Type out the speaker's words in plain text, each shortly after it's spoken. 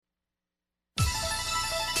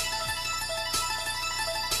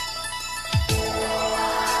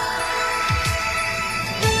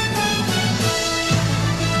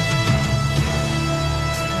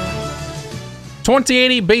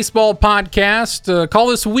2080 Baseball Podcast. Call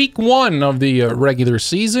this week one of the regular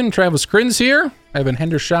season. Travis Kriens here. Evan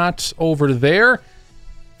Hendershot over there.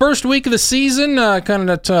 First week of the season, kind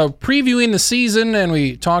of previewing the season, and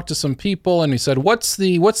we talked to some people, and we said, what's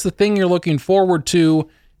the thing you're looking forward to?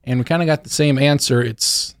 And we kind of got the same answer.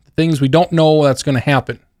 It's the things we don't know that's going to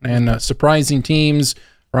happen. And surprising teams,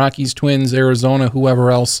 Rockies, Twins, Arizona, whoever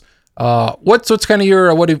else. What's kind of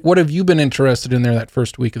your, what have you been interested in there that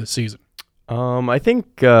first week of the season? I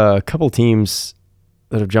think a couple teams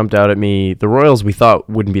that have jumped out at me. The Royals we thought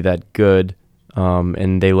wouldn't be that good,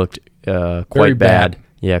 and they looked quite bad.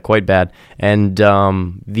 Yeah, quite bad. And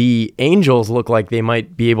the Angels look like they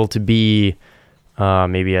might be able to be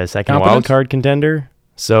maybe a second wild card contender.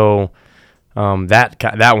 So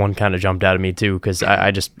that one kind of jumped out at me too, because I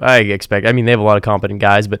expect. I mean, they have a lot of competent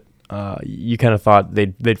guys, but you kind of thought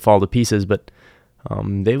they'd fall to pieces, but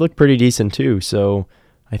they look pretty decent too. So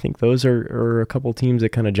I think those are a couple teams that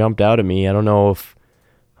kind of jumped out at me. I don't know if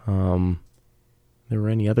there were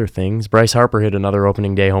any other things. Bryce Harper hit another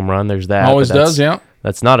opening day home run. There's that. Always does, yeah.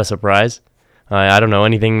 That's not a surprise. I don't know.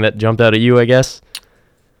 Anything that jumped out at you, I guess?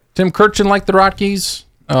 Tim Kurkjian liked the Rockies.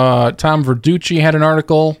 Tom Verducci had an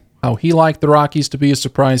article how he liked the Rockies to be a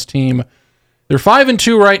surprise team. They're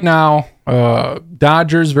 5-2 right now.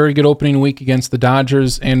 Dodgers, very good opening week against the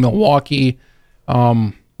Dodgers and Milwaukee.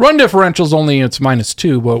 Run differential's only, it's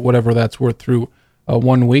 -2, but whatever that's worth through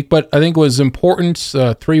 1 week. But I think it was important,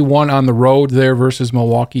 3-1 on the road there versus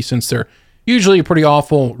Milwaukee, since they're usually a pretty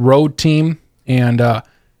awful road team. And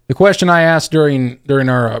the question I asked during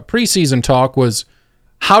our preseason talk was,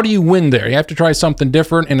 how do you win there? You have to try something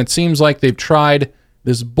different, and it seems like they've tried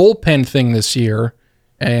this bullpen thing this year.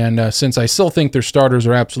 And since I still think their starters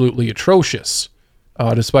are absolutely atrocious,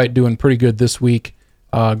 despite doing pretty good this week,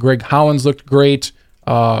 Greg Hollins looked great.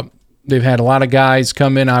 They've had a lot of guys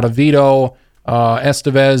come in out of Vito,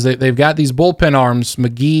 Estevez. They've got these bullpen arms,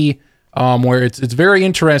 McGee, where it's very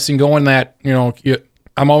interesting going that,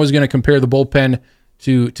 I'm always going to compare the bullpen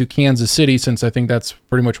to Kansas City, since I think that's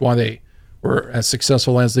pretty much why they were as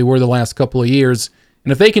successful as they were the last couple of years.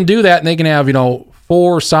 And if they can do that, and they can have,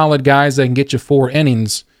 4 solid guys that can get you 4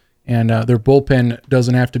 innings, and their bullpen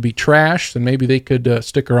doesn't have to be trash, then maybe they could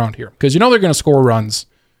stick around here. Because they're going to score runs.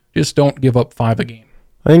 Just don't give up 5 a game.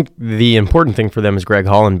 I think the important thing for them is Greg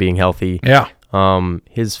Holland being healthy. Yeah.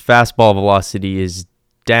 His fastball velocity is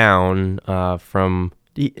down from...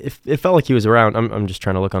 It felt like he was around. I'm just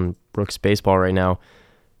trying to look on Brooks Baseball right now.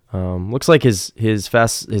 Looks like his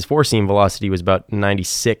four-seam velocity was about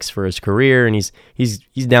 96 for his career, and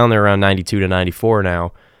he's down there around 92 to 94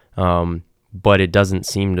 now. But it doesn't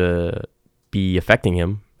seem to be affecting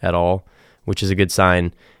him at all, which is a good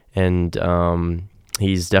sign. And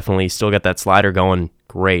he's definitely still got that slider going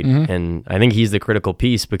great. Mm-hmm. And I think he's the critical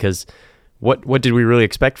piece, because what did we really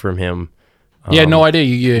expect from him? You had no idea.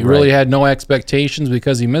 You really had no expectations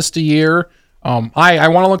because he missed a year. I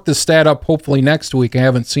want to look this stat up hopefully next week. I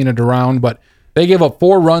haven't seen it around, but they gave up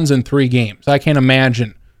 4 runs in 3 games. I can't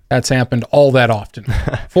imagine that's happened all that often.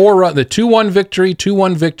 4 run, the 2-1 victory,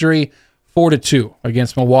 2-1 victory, 4-2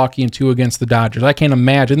 against Milwaukee and 2 against the Dodgers. I can't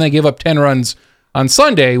imagine. They gave up 10 runs on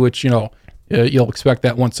Sunday, which you'll expect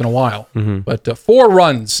that once in a while. Mm-hmm. But 4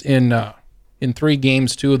 runs in 3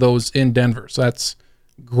 games, 2 of those in Denver. So that's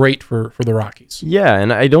great for the Rockies. Yeah,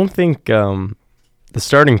 and I don't think the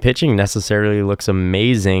starting pitching necessarily looks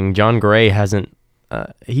amazing. John Gray hasn't.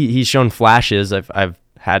 He's shown flashes. I've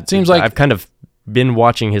kind of been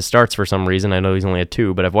watching his starts for some reason. I know he's only had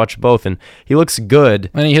 2, but I've watched both, and he looks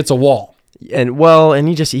good. And he hits a wall. And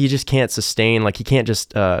he just can't sustain. Like, he can't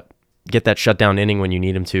just get that shutdown inning when you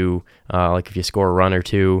need him to. Like if you score a run or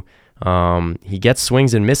 2. He gets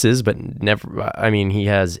swings and misses, but never. I mean, he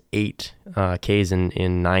has 8 Ks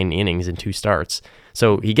in 9 innings in 2 starts.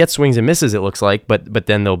 So he gets swings and misses, it looks like, but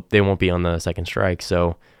then they won't be on the second strike.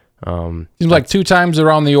 So seems like 2 times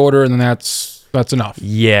around the order, and then that's enough.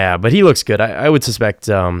 Yeah, but he looks good. I would suspect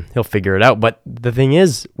he'll figure it out. But the thing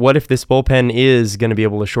is, what if this bullpen is going to be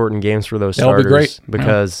able to shorten games for those starters? That'll be great.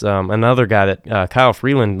 Because another guy that Kyle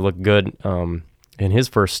Freeland looked good in his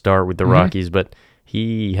first start with the Rockies, but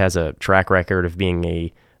he has a track record of being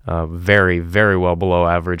a very, very well below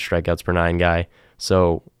average strikeouts per 9 guy.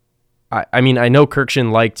 So, I mean, I know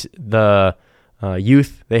Kurkjian liked the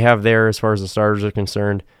youth they have there as far as the starters are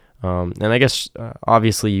concerned. And I guess,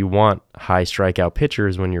 obviously, you want high strikeout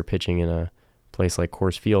pitchers when you're pitching in a place like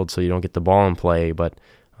Coors Field so you don't get the ball in play. But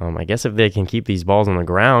I guess if they can keep these balls on the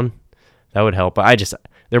ground, that would help. But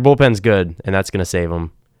their bullpen's good, and that's going to save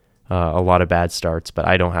them a lot of bad starts. But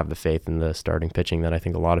I don't have the faith in the starting pitching that I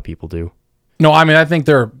think a lot of people do. No, I mean, I think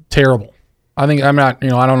they're terrible. I think I'm not.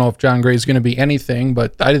 I don't know if John Gray is going to be anything,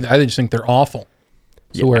 but I just think they're awful.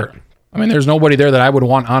 There's nobody there that I would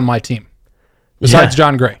want on my team besides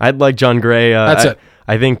John Gray. I'd like John Gray. That's it.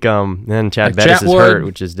 I think then Chad Bettis is hurt,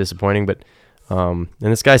 which is disappointing. But and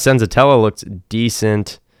this guy Senzatella looks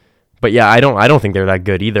decent. But yeah, I don't think they're that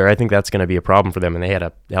good either. I think that's going to be a problem for them. And they had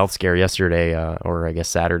a health scare yesterday, or I guess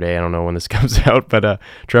Saturday. I don't know when this comes out, but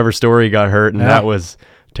Trevor Story got hurt, and that was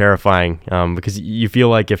terrifying. Because you feel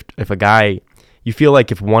like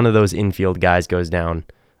if one of those infield guys goes down,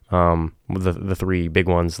 the three big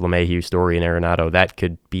ones, LeMahieu, Story, and Arenado, that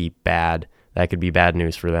could be bad. That could be bad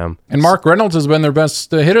news for them. And Mark Reynolds has been their best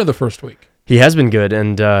hitter the first week. He has been good,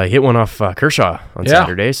 and hit one off Kershaw on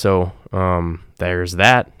Saturday. So there's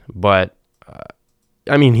that. But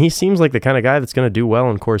he seems like the kind of guy that's going to do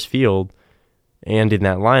well in Coors Field and in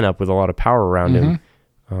that lineup with a lot of power around him.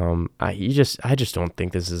 I just don't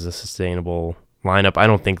think this is a sustainable lineup. I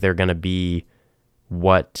don't think they're going to be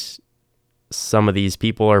what some of these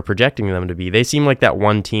people are projecting them to be. They seem like that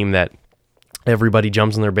one team that everybody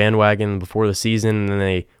jumps on their bandwagon before the season, and then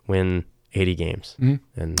they win 80 games.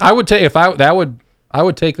 And I would take I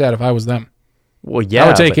would take that if I was them. Well, yeah, I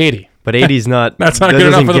would take 80. But 80's not. That's not good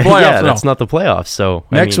enough for the playoffs. Yeah, that's not the playoffs. So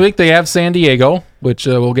next week they have San Diego, which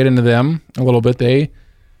we'll get into them a little bit. They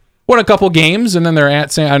won a couple games, and then they're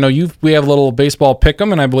at San. I know we have a little baseball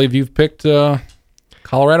pick'em, and I believe you've picked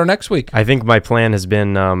Colorado next week. I think my plan has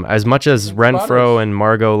been as much as Renfroe and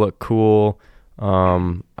Margot look cool.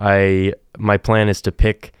 My plan is to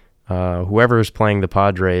pick whoever is playing the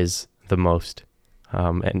Padres the most,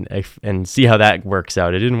 and see how that works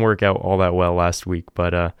out. It didn't work out all that well last week,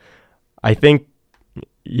 but I think,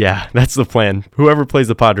 that's the plan. Whoever plays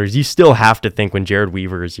the Padres, you still have to think when Jared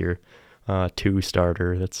Weaver is your 2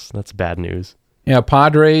 starter. That's bad news. Yeah,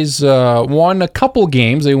 Padres won a couple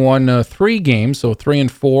games. They won 3 games, so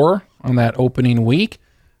 3-4 on that opening week.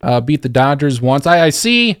 Beat the Dodgers once. I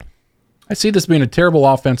see this being a terrible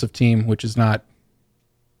offensive team, which is not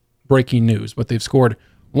breaking news, but they've scored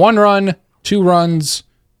 1 run, 2 runs,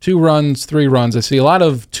 2 runs, 3 runs. I see a lot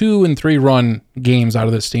of 2 and 3 run games out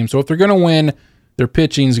of this team. So if they're going to win, their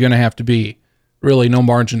pitching is going to have to be really no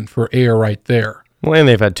margin for error right there. Well, and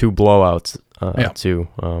they've had 2 blowouts too,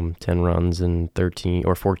 10 runs and 13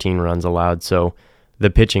 or 14 runs allowed. So the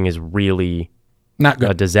pitching is really not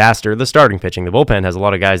good. A disaster. The starting pitching, the bullpen has a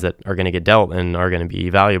lot of guys that are going to get dealt and are going to be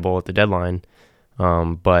valuable at the deadline.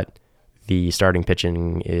 But the starting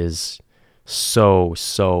pitching is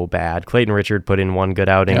so bad. Clayton Richard put in 1 good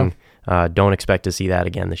outing. Don't expect to see that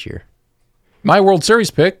again this year. My World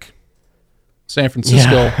Series pick, San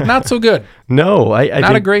Francisco, not so good. No, I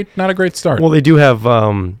not think, a great start. Well, they do have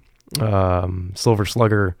Silver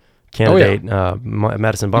Slugger candidate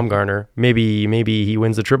Madison Bumgarner. Maybe he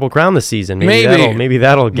wins the Triple Crown this season. Maybe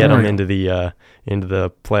that'll get him into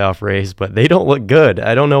the playoff race. But they don't look good.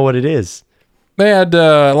 I don't know what it is. They had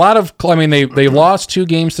a lot of. They lost 2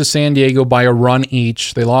 games to San Diego by a run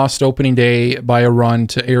each. They lost opening day by a run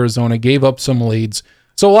to Arizona. Gave up some leads.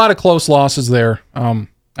 So a lot of close losses there.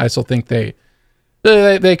 I still think they're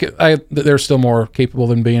still more capable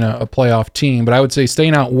than being a playoff team. But I would say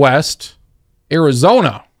staying out west,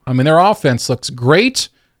 Arizona. Their offense looks great.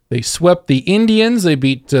 They swept the Indians. They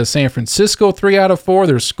beat San Francisco 3 out of 4.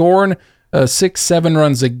 They're scoring 6-7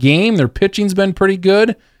 runs a game. Their pitching's been pretty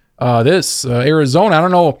good. Arizona, I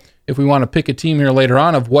don't know if we want to pick a team here later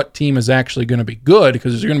on of what team is actually going to be good,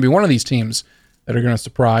 because there's going to be one of these teams that are going to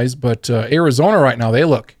surprise. But Arizona right now, they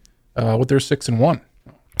look with their 6-1.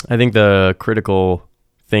 I think the critical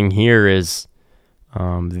thing here is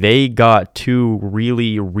they got 2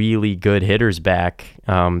 really, really good hitters back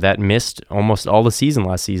that missed almost all the season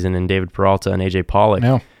last season in David Peralta and AJ Pollock.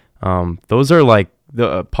 Yeah. Those are like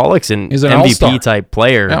Pollock's an MVP all-star type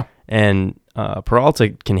player, yeah. And Peralta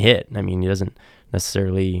can hit. He doesn't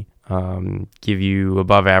necessarily give you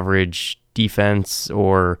above average defense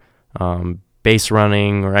or base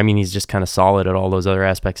running, or he's just kind of solid at all those other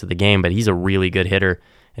aspects of the game, but he's a really good hitter,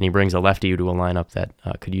 and he brings a lefty to a lineup that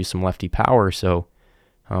could use some lefty power. So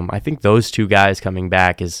I think those 2 guys coming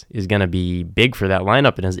back is going to be big for that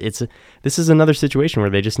lineup, and this is another situation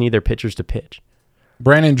where they just need their pitchers to pitch.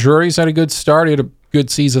 Brandon Drury's had a good start. He had a good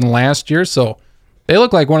season last year, so they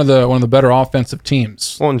look like one of the better offensive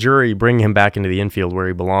teams. Well, and Drury, bring him back into the infield where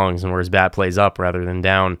he belongs and where his bat plays up rather than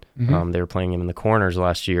down. They were playing him in the corners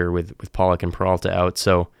last year with Pollock and Peralta out,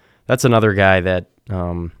 so that's another guy that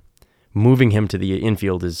moving him to the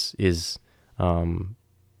infield is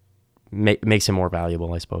makes him more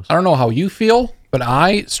valuable, I suppose. I don't know how you feel, but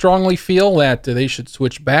I strongly feel that they should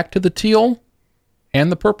switch back to the teal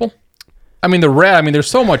and the purple. The red. There's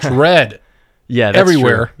so much red Yeah, that's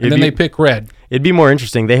everywhere, true. and then they pick red. It'd be more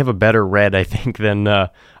interesting. They have a better red, I think, than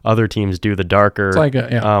other teams do. The darker, It's like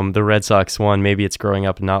the Red Sox one. Maybe it's growing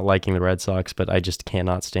up not liking the Red Sox, but I just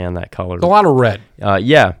cannot stand that color. It's a lot of red.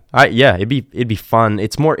 It'd be fun.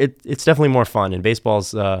 It's definitely more fun, and baseball's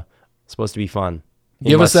supposed to be fun.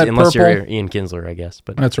 Unless you're Ian Kinsler, I guess.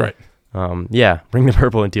 But that's right. Bring the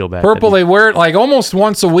purple and teal back. Purple, they wear it like almost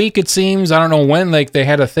once a week, it seems. I don't know when. Like they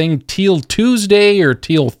had a thing, Teal Tuesday or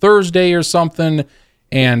Teal Thursday or something.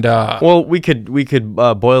 And well, we could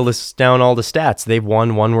boil this down all the stats. They've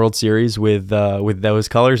won one World Series with those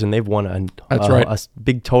colors, and they've won a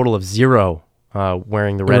big total of 0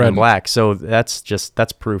 wearing the red and black. So that's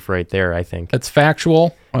proof right there, I think. That's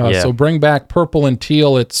factual. So bring back purple and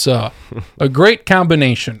teal. It's a great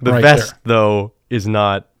combination. The right vest, there. though, is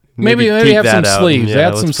not. Maybe have some sleeves.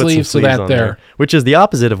 Add some sleeves to that there. Which is the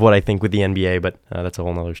opposite of what I think with the NBA, but that's a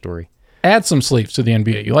whole nother story. Add some sleeves to the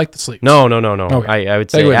NBA. You like the sleeves? No. Okay. I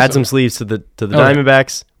would say add some sleeves to the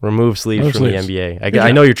Diamondbacks. Remove sleeves from the NBA.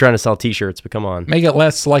 I know you're trying to sell T-shirts, but come on. Make it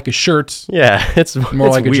less like a shirt. Yeah, it's like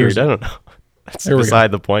weird. a jersey. I don't know. That's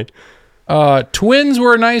beside the point. Twins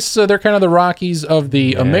were nice. They're kind of the Rockies of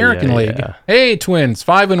the American League. Yeah. Hey, Twins,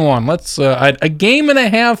 5-1. Let's a game and a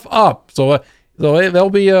half up. So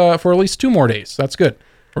they'll be for at least 2 more days. That's good.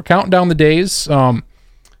 We're counting down the days.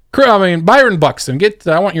 Byron Buxton.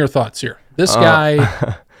 I want your thoughts here. This guy.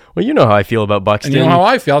 Well, you know how I feel about Buxton. And you know how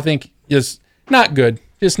I feel. I think is not good.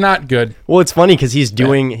 Just not good. Well, it's funny because he's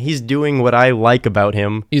doing what I like about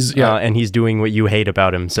him. And he's doing what you hate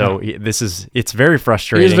about him. So it's very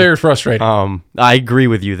frustrating. He is very frustrating. I agree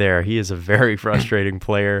with you there. He is a very frustrating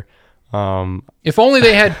player. If only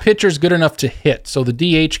they had pitchers good enough to hit, so the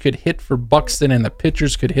DH could hit for Buxton and the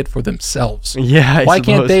pitchers could hit for themselves. Yeah. Why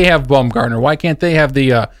can't they have Bumgarner? Why can't they have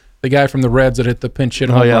the guy from the Reds that hit the pinch hit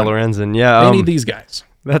home run? Lorenzen. Yeah. They need these guys.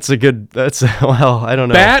 I don't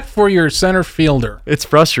know. Bat for your center fielder. It's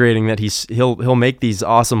frustrating that he'll make these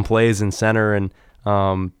awesome plays in center, and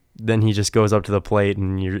then he just goes up to the plate,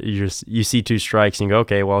 and you see 2 strikes, and you go,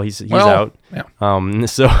 okay, well he's out. Yeah.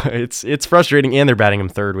 So it's frustrating, and they're batting him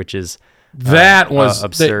third, which is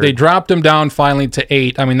absurd. They dropped him down finally to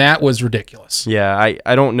 8. I mean, that was ridiculous. Yeah,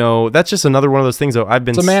 I don't know. That's just another one of those things. Though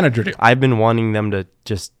It's a manager deal. I've been wanting them to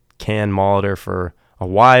just can Molitor for a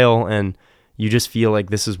while, and you just feel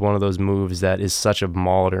like this is one of those moves that is such a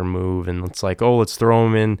Molitor move, and it's like, oh, let's throw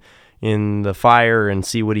him in the fire and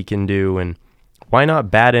see what he can do, and why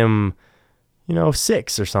not bat him,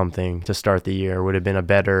 6 or something to start the year would have been a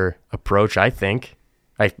better approach, I think.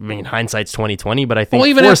 I mean, hindsight's 2020, but I think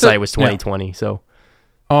foresight was 2020. Yeah. So,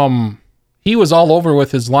 he was all over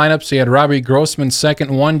with his lineups. He had Robbie Grossman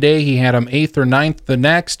second one day. He had him 8th or 9th the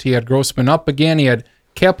next. He had Grossman up again. He had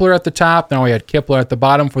Kepler at the top. Now he had Kepler at the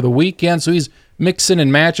bottom for the weekend. So he's mixing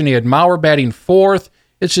and matching. He had Mauer batting 4th.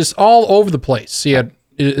 It's just all over the place. He had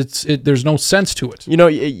there's no sense to it.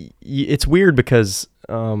 It's weird because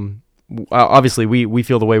obviously we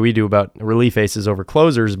feel the way we do about relief aces over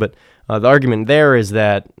closers, but the argument there is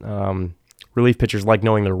that relief pitchers like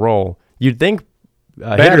knowing their role. You'd think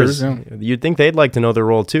hitters, you'd think they'd like to know their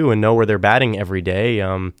role too and know where they're batting every day.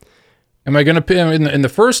 Am I going to in the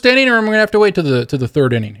first inning, or am I going to have to wait to the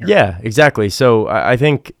third inning here? Yeah, exactly. So I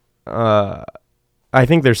think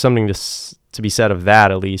there's something to be said of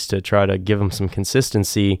that, at least, to try to give them some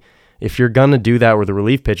consistency. If you're going to do that with the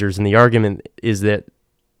relief pitchers, and the argument is that,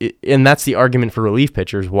 and that's the argument for relief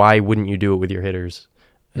pitchers, why wouldn't you do it with your hitters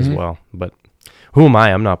as well? But who am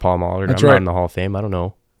I? I'm not Paul Molitor. I'm not in the Hall of Fame. I don't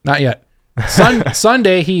know. Not yet.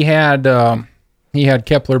 Sunday he had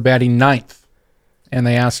Kepler batting 9th, and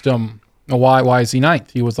they asked him, why is he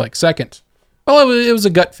 9th? He was like 2nd. Well, it was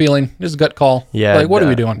a gut feeling. It was a gut call. Yeah. Like, what are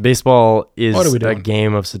we doing? Baseball is a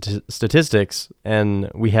game of statistics, and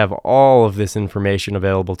we have all of this information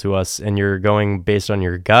available to us, and you're going based on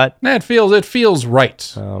your gut. It feels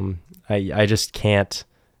right. I just can't.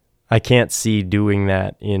 I can't see doing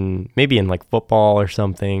that maybe in like football or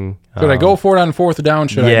something. Should I go for it on 4th down?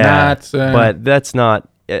 Should I not? But that's not.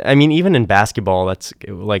 I mean, even in basketball, that's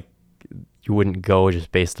like you wouldn't go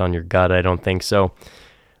just based on your gut. I don't think so.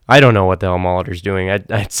 I don't know what the hell Molitor's doing.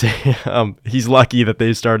 I'd say he's lucky that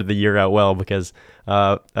they started the year out well, because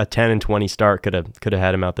a 10-20 start could have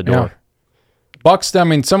had him out the door. Yeah. Buxton, I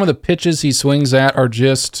mean, some of the pitches he swings at are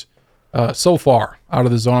just so far out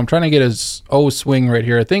of the zone. I'm trying to get his O swing right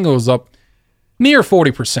here. I think it was up near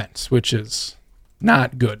 40%, which is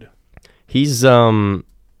not good. He's got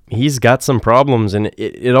some problems, and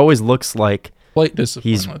it always looks like plate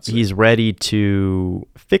discipline. He's ready to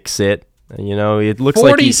fix it. It looks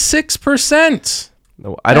 46%.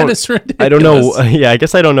 I don't know. Yeah, I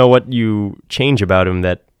guess I don't know what you change about him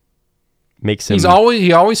that makes him.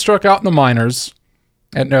 He always struck out in the minors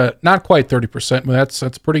at not quite 30%, but that's a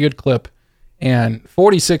pretty good clip. And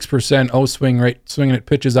 46% swing rate, swinging at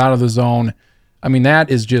pitches out of the zone. I mean, that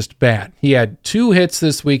is just bad. He had 2 hits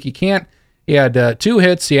this week. He had 2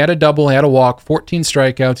 hits. He had a double, he had a walk, 14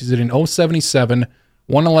 strikeouts. He's hitting 077,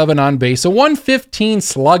 111 on base, a 115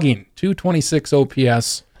 slugging, 226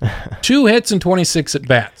 OPS, 2 hits and 26 at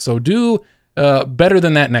bat. So do better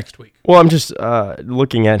than that next week. Well, I'm just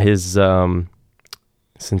looking at his.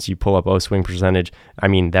 Since you pull up swing percentage, I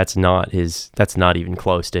mean that's not even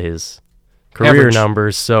close to his career average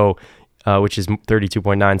numbers. So, which is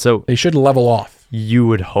 32.9. So they should level off. You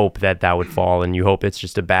would hope that would fall, and you hope it's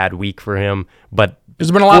just a bad week for him. But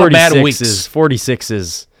there's been a lot of bad weeks. 46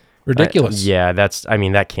 is ridiculous.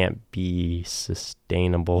 That can't be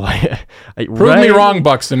sustainable. Prove me wrong,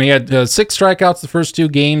 Buxton. He had 6 strikeouts the first 2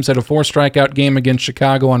 games, had a 4 strikeout game against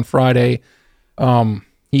Chicago on Friday.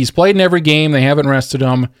 He's played in every game. They haven't rested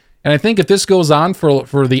him. And I think if this goes on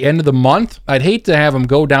for the end of the month, I'd hate to have him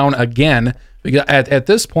go down again. Because at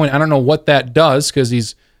this point, I don't know what that does because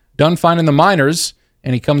he's done fine in the minors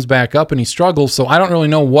and he comes back up and he struggles. So I don't really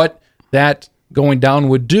know what that going down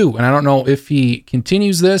would do. And I don't know if he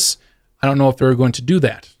continues this. I don't know if they're going to do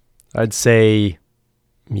that. I'd say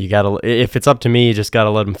if it's up to me, you just got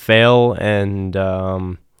to let him fail. And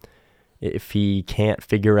if he can't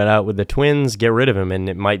figure it out with the Twins, get rid of him. And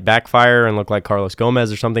it might backfire and look like Carlos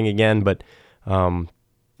Gomez or something again. But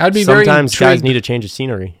I'd be sometimes guys need a change of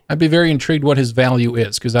scenery. I'd be very intrigued what his value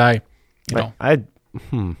is because I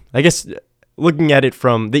guess looking at it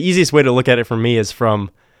from the easiest way to look at it for me is from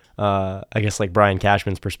I guess like Brian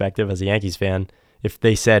Cashman's perspective as a Yankees fan. If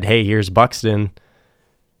they said, "Hey, here's Buxton,"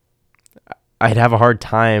 I'd have a hard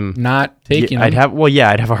time not taking him. I'd have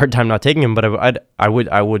a hard time not taking him, but I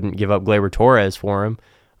wouldn't give up Gleyber Torres for him.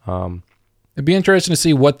 It'd be interesting to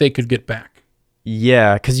see what they could get back.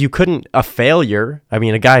 Yeah, because you couldn't a failure. I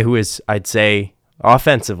mean, a guy who is, I'd say,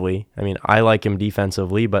 offensively. I mean, I like him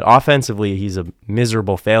defensively, but offensively, he's a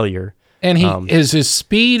miserable failure. And his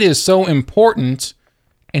speed is so important,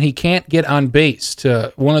 and he can't get on base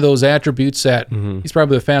to one of those attributes that he's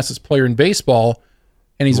probably the fastest player in baseball,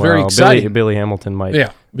 and he's very exciting. Billy Hamilton might.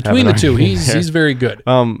 Yeah, between the two, he's very good.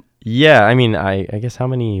 Yeah, I mean, I guess how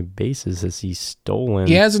many bases has he stolen?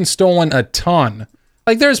 He hasn't stolen a ton.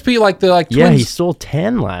 Like there's people like Twins. Yeah, he stole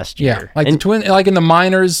 10 last year. Yeah, like in the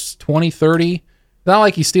minors, 20, 30. Not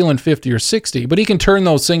like he's stealing 50 or 60, but he can turn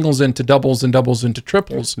those singles into doubles and doubles into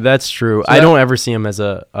triples. That's true. So I don't ever see him as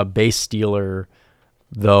a base stealer,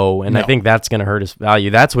 though, and I think that's going to hurt his value.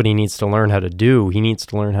 That's what he needs to learn how to do. He needs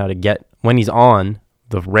to learn how to get, when he's on,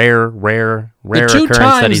 the rare the 2 occurrence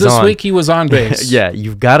times that he's this on. week he was on base. Yeah,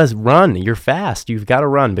 you've got to run. You're fast. You've got to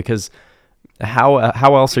run because how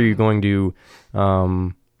else are you going to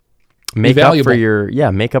make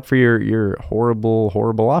up for your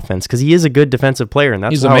horrible offense? Because he is a good defensive player, and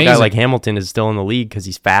that's how a guy like Hamilton is still in the league because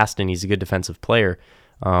he's fast and he's a good defensive player.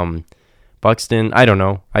 Buxton, I don't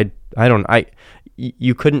know.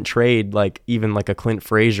 You couldn't trade even a Clint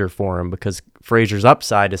Frazier for him because Frazier's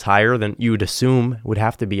upside is higher than you would assume would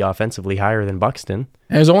have to be offensively higher than Buxton.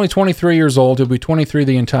 And he's only 23 years old. He'll be 23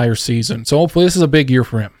 the entire season. So hopefully this is a big year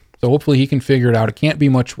for him. So hopefully he can figure it out. It can't be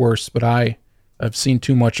much worse, but I've seen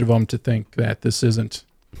too much of him to think that this isn't.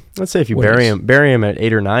 Let's say if you bury him at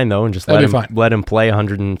 8 or 9 though, and just let him play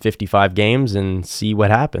 155 games and see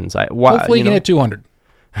what happens. Hopefully he can hit 200.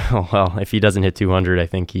 Oh, well, if he doesn't hit 200, I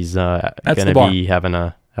think he's going to be having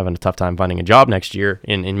a tough time finding a job next year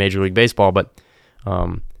in Major League Baseball. But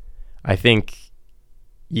I think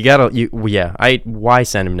why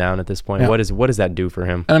send him down at this point? Yeah. What does that do for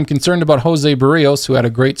him? And I'm concerned about Jose Barrios, who had a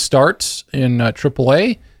great start in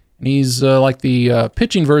AAA. And he's like the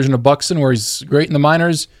pitching version of Buxton, where he's great in the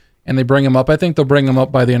minors, and they bring him up. I think they'll bring him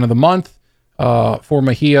up by the end of the month for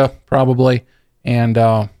Mejia, probably. And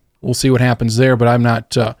we'll see what happens there, but I'm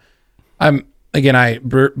not.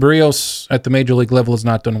 Barrios at the major league level has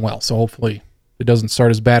not done well, so hopefully it doesn't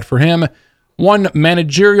start as bad for him. One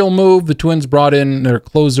managerial move: the Twins brought in their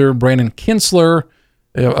closer Brandon Kinsler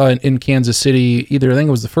in Kansas City. I think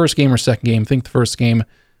it was the first game or second game. I think the first game.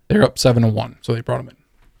 They're up 7-1, so they brought him in,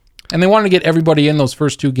 and they wanted to get everybody in those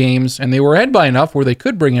first 2 games, and they were ahead by enough where they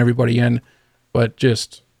could bring everybody in, but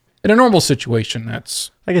just. In a normal situation,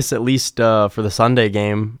 that's... I guess at least for the Sunday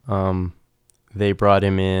game, they brought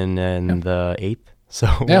him in the 8th. So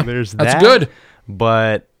there's that. That's good.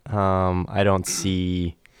 But I don't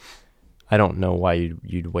know why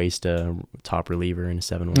you'd waste a top reliever in a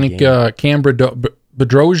 7-1 game. I think Cam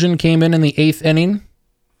Bedrosian came in the 8th inning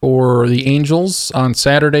for the Angels on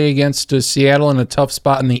Saturday against Seattle in a tough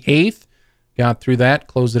spot in the 8th. got through that,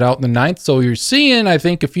 closed it out in the 9th. So you're seeing, I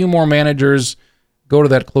think, a few more managers go to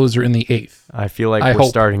that closer in the 8th. I feel like we're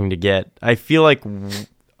starting to get. I feel like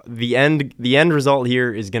the end result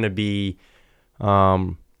here is going to be,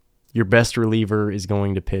 your best reliever is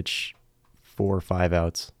going to pitch 4 or 5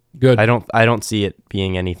 outs. Good. I don't see it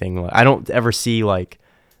being anything. I don't ever see like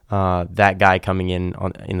that guy coming in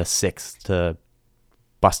the 6th to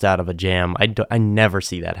bust out of a jam. I never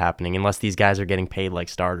see that happening unless these guys are getting paid like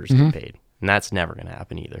starters get paid, and that's never going to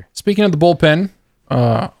happen either. Speaking of the bullpen,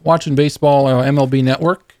 watching baseball, MLB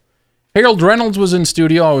Network, Harold Reynolds was in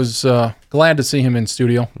studio. I was glad to see him in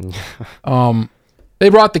studio. They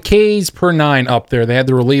brought the Ks per 9 up there. They had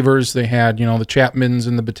the relievers. They had, the Chapmans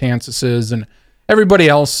and the Betanceses and everybody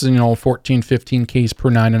else, 14, 15 Ks per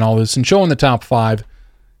 9 and all this, and showing the top 5.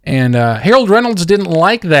 And Harold Reynolds didn't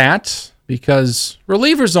like that because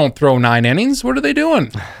relievers don't throw 9 innings. What are they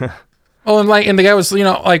doing? And the guy was,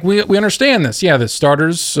 we understand this. Yeah, the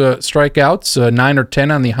starters, strikeouts, 9 or 10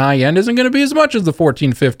 on the high end isn't going to be as much as the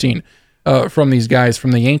 14, 15 from these guys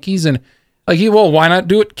from the Yankees. And why not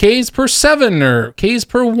do it Ks per 7 or Ks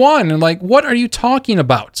per 1? And what are you talking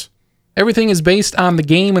about? Everything is based on the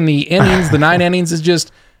game and the innings. The 9 innings is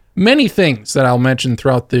just many things that I'll mention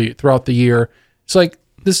throughout the year. It's like,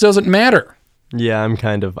 this doesn't matter. Yeah,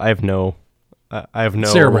 I have no.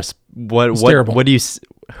 It's terrible. What do you?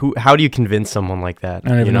 How do you convince someone like that? I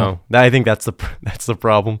don't even know. I think that's the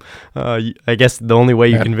problem. I guess the only way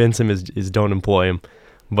you convince him is don't employ him.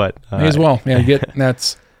 But may as well. Yeah,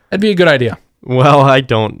 that'd be a good idea. Well, I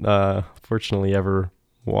don't fortunately ever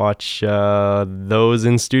watch those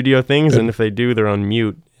in studio things, and if they do, they're on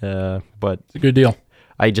mute. But it's a good deal.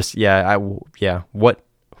 What?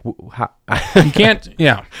 You can't.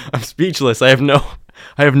 Yeah, I'm speechless. I have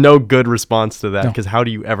no good response to that because how do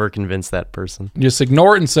you ever convince that person? Just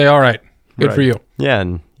ignore it and say, all right, good for you. Yeah,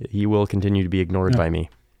 and he will continue to be ignored by me.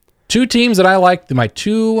 2 teams that I like, my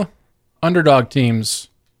 2 underdog teams,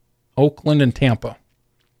 Oakland and Tampa.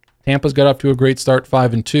 Tampa's got off to a great start,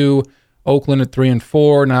 5-2. Oakland at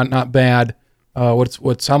 3-4, not bad. How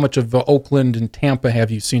much of Oakland and Tampa have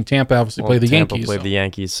you seen? Tampa obviously play the Yankees. Tampa played the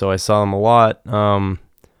Yankees, so I saw them a lot.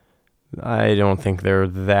 I don't think they're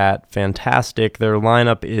that fantastic. Their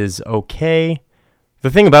lineup is okay. The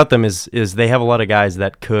thing about them is they have a lot of guys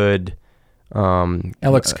that could.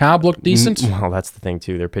 Alex Cobb looked decent. Well, that's the thing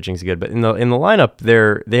too. Their pitching's good, but in the lineup,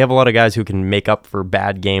 they have a lot of guys who can make up for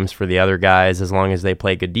bad games for the other guys as long as they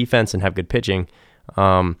play good defense and have good pitching.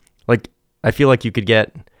 I feel like you could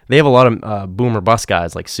get. They have a lot of boom or bust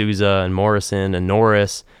guys like Souza and Morrison and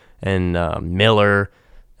Norris and Miller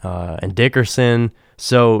and Dickerson.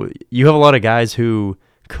 So you have a lot of guys who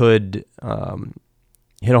could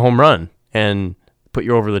hit a home run and put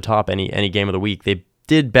you over the top any game of the week. They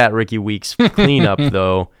did bat Ricky Weeks cleanup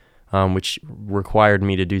though, which required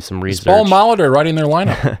me to do some research. Paul Molitor writing their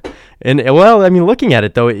lineup. And looking at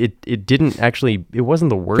it though, it didn't actually. It wasn't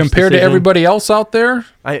the worst compared decision. To everybody else out there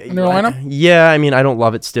in their lineup. I don't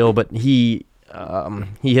love it still, but he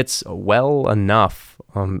hits well enough.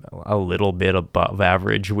 A little bit above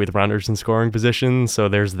average with runners in scoring position, so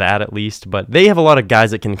there's that at least. But they have a lot of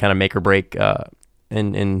guys that can kind of make or break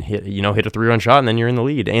and hit a 3-run shot, and then you're in the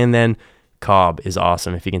lead. And then Cobb is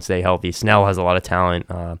awesome if he can stay healthy. Snell has a lot of talent.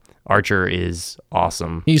 Archer is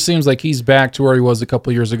awesome. He seems like he's back to where he was a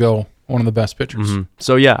couple years ago, one of the best pitchers. Mm-hmm.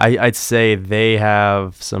 So yeah, I'd say they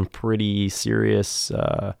have some pretty serious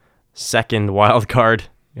second wild card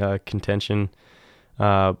contention.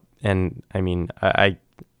 And I mean,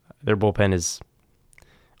 their bullpen is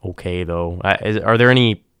okay though. Are there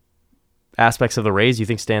any aspects of the Rays you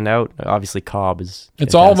think stand out? Obviously, Cobb is.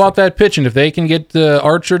 It's all about that pitching. If they can get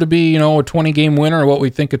Archer to be, a 20-game winner, or what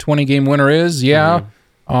we think a 20-game winner is, yeah.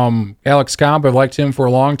 Mm-hmm. Alex Cobb, I've liked him for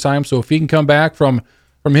a long time. So if he can come back from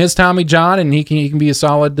his Tommy John and he can be a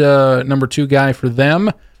solid number 2 guy for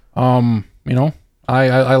them,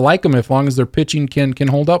 I like him as long as their pitching can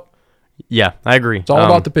hold up. Yeah, I agree. It's all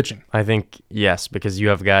about the pitching. I think, yes, because you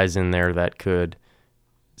have guys in there that could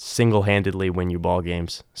single-handedly win you ball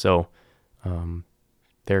games. So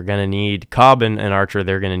they're going to need Cobb and Archer.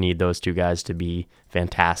 They're going to need those 2 guys to be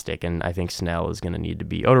fantastic. And I think Snell is going to need to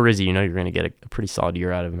be. Odorizzi, you're going to get a pretty solid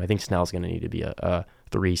year out of him. I think Snell's going to need to be a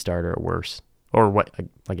 3-starter at worst. Or what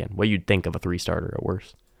you'd think of a 3-starter at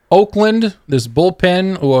worst. Oakland, this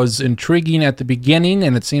bullpen was intriguing at the beginning,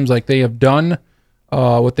 and it seems like they have done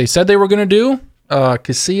what they said they were going to do.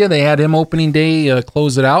 Casilla, they had him opening day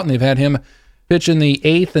close it out, and they've had him pitch in the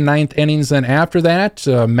 8th and 9th innings. Then after that,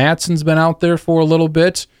 Matson's been out there for a little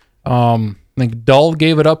bit. I think Dull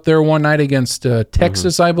gave it up there one night against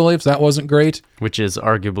Texas, I believe. So that wasn't great. Which is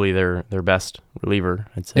arguably their best reliever,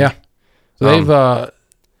 I'd say. Yeah. So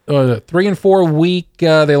they've 3-4 week.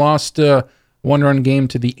 They lost a 1-run game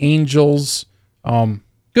to the Angels.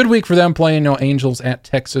 Good week for them playing Angels at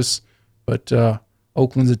Texas, but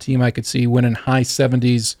Oakland's a team I could see winning high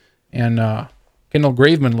 70s, and Kendall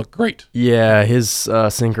Graveman looked great. Yeah, his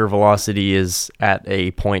sinker velocity is at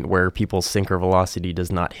a point where people's sinker velocity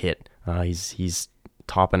does not hit. He's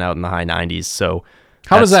topping out in the high 90s. So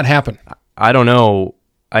how does that happen? I don't know.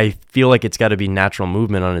 I feel like it's got to be natural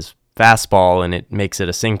movement on his fastball, and it makes it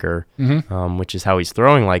a sinker, which is how he's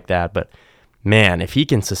throwing like that. But man, if he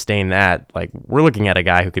can sustain that, like, we're looking at a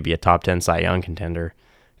guy who could be a top 10 Cy Young contender,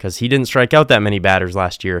 because he didn't strike out that many batters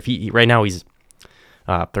last year. If right now he's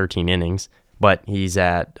 13 innings, but he's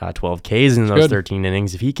at 12 Ks in those 13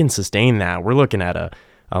 innings. If he can sustain that, we're looking at a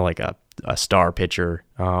star pitcher.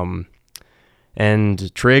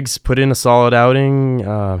 And Triggs put in a solid outing.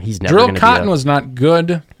 He's never going to be Cotton was not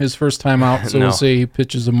good his first time out, so we'll see. He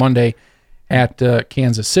pitches a Monday at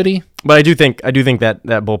Kansas City. But I do think that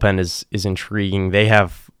bullpen is intriguing. They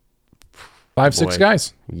have 5-6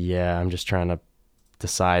 guys. Yeah, I'm just trying to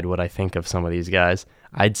decide what I think of some of these guys.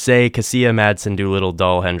 I'd say Casilla, Madsen, Doolittle,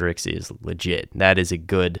 Dahl, Hendricks is legit. That is a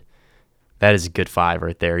good 5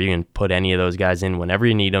 right there. You can put any of those guys in whenever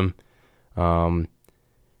you need them. But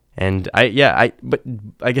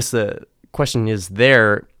I guess the question is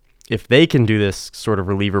there, if they can do this sort of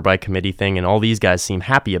reliever by committee thing, and all these guys seem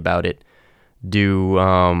happy about it,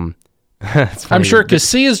 I'm sure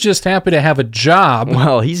Casilla's just happy to have a job.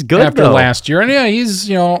 Well, he's good after though. last year, and yeah, he's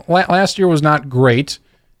last year was not great,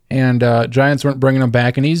 and Giants weren't bringing him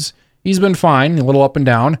back, and he's been fine, a little up and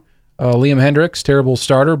down. Liam Hendricks, terrible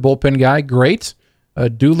starter, bullpen guy, great.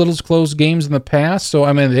 Doolittle's closed games in the past, so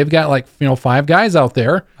I mean they've got 5 guys out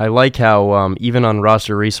there. I like how even on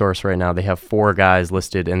roster resource right now they have 4 guys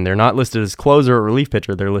listed, and they're not listed as closer or relief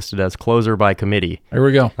pitcher. They're listed as closer by committee. There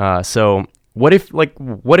we go. So what if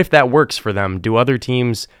that works for them? Do other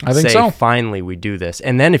teams say, finally we do this?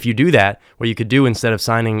 And then if you do that, what you could do instead of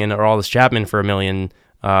signing in Aroldis Chapman for $1 million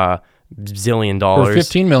zillion dollars,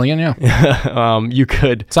 for $15 million, yeah, you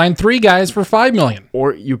could sign 3 guys for $5 million,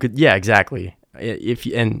 or you could, yeah, exactly.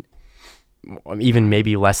 And even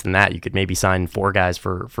maybe less than that, you could maybe sign 4 guys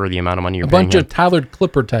for the amount of money you're paying. A bunch of Tyler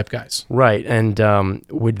Clippard type guys, right? And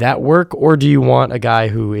would that work, or do you want a guy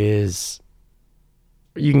who is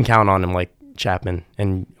you can count on him like Chapman?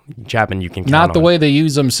 And Chapman, you can count not the on. way they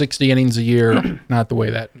use him 60 innings a year, not the way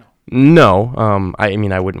that. No, I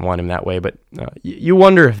mean I wouldn't want him that way, but you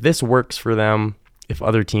wonder if this works for them. If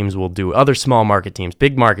other teams will do, other small market teams,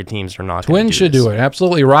 big market teams are not. Twins should do it,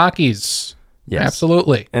 absolutely. Rockies. Yes.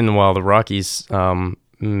 Absolutely. And while the Rockies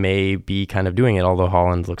may be kind of doing it, although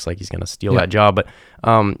Holland looks like he's going to steal that job, but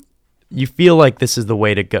you feel like this is the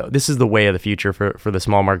way to go. This is the way of the future for the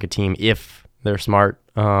small market team if they're smart.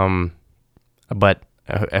 But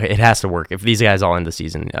it has to work. If these guys all end the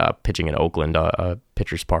season pitching in Oakland,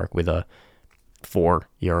 pitcher's park with a 4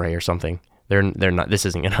 ERA or something, they're not. This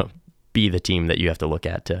isn't going to be the team that you have to look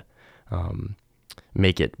at to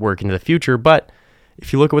make it work into the future. But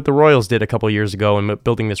if you look at what the Royals did a couple of years ago and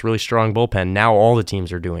building this really strong bullpen, now all the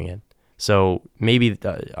teams are doing it. So maybe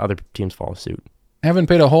other teams follow suit. I haven't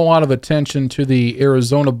paid a whole lot of attention to the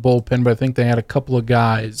Arizona bullpen, but I think they had a couple of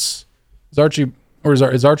guys. Is Archie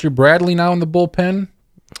Bradley now in the bullpen?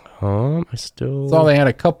 I thought they had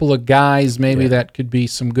a couple of guys maybe that could be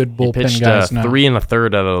some good bullpen guys now. 3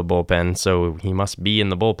 1/3 out of the bullpen, so he must be in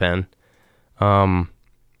the bullpen.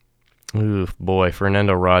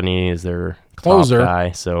 Fernando Rodney is their closer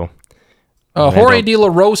guy. So Jorge De La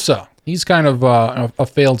Rosa, he's kind of a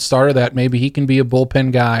failed starter that maybe he can be a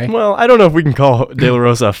bullpen guy. Well, I don't know if we can call De La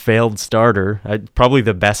Rosa a failed starter. Probably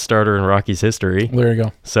the best starter in Rockies history. There you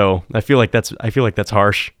go. So I feel like that's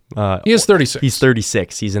harsh. He is 36. He's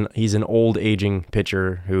 36. He's an old aging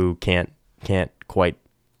pitcher who can't quite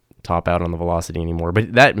top out on the velocity anymore.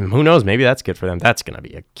 But that, who knows? Maybe that's good for them. That's going to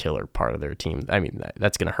be a killer part of their team. I mean,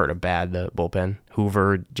 that's going to hurt the bullpen.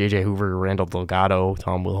 Hoover, JJ Hoover, Randall Delgado,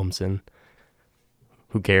 Tom Williamson.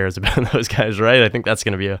 Who cares about those guys, right? I think that's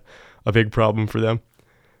going to be a big problem for them.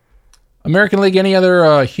 American League, any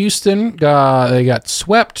other? Houston, they got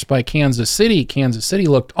swept by Kansas City. Kansas City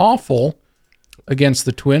looked awful against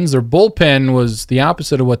the Twins. Their bullpen was the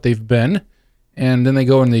opposite of what they've been. And then they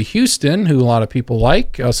go into Houston, who a lot of people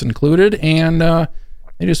like, us included, and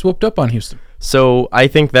they just whooped up on Houston. So I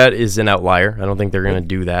think that is an outlier. I don't think they're going to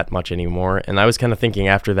do that much anymore. And I was kind of thinking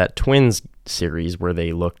after that Twins series where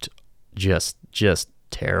they looked just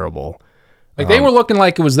terrible. Like they were looking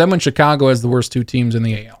like it was them and Chicago as the worst 2 teams in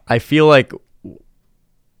the AL. I feel like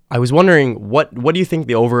I was wondering what do you think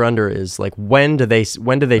the over under is? Like when do they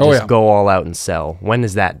just go all out and sell? When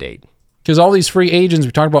is that date? Because all these free agents,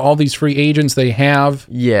 we talked about all these free agents they have.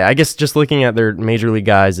 Yeah, I guess just looking at their major league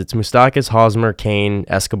guys, it's Moustakas, Hosmer, Kane,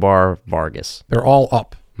 Escobar, Vargas. They're all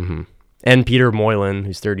up. Mm-hmm. And Peter Moylan,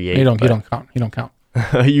 who's 38. He don't count. He don't count.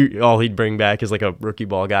 All he'd bring back is like a rookie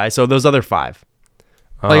ball guy. So those other 5.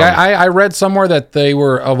 Like I read somewhere that they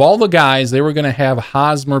were, of all the guys, they were going to have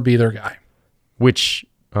Hosmer be their guy. Which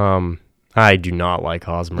I do not like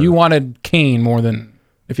Hosmer. You wanted Kane more than,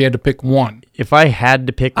 if you had to pick one. If I had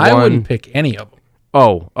to pick one. I wouldn't pick any of them.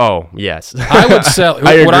 Oh, yes. I would sell.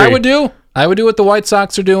 I what I agree. would do what the White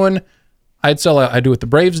Sox are doing. I'd do what the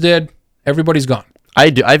Braves did. Everybody's gone.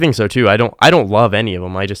 I think so too. I don't love any of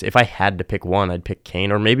them. if I had to pick one, I'd pick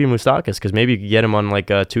Kane or maybe Moustakas, because maybe you could get him on like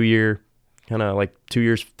a 2-year, kind of like 2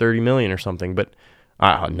 years, $30 million or something. But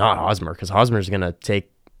not Hosmer, because Hosmer's gonna take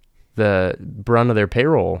the brunt of their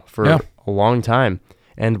payroll for a long time.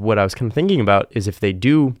 And what I was kind of thinking about is if they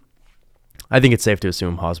do, I think it's safe to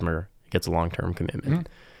assume Hosmer gets a long-term commitment.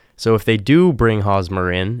 So if they do bring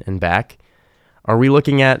Hosmer in and back, are we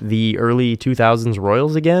looking at the early 2000s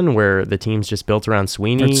Royals again, where the team's just built around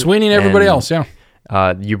Sweeney? It's Sweeney and everybody else, yeah.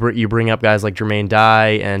 You bring up guys like Jermaine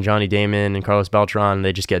Dye and Johnny Damon and Carlos Beltran, and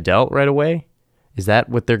they just get dealt right away? Is that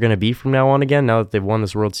what they're going to be from now on again, now that they've won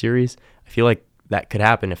this World Series? I feel like that could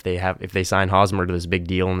happen if they sign Hosmer to this big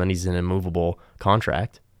deal and then he's an immovable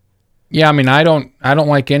contract. Yeah, I mean, I don't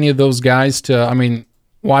like any of those guys to, I mean,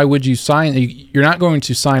 why would you sign? You're not going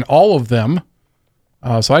to sign all of them,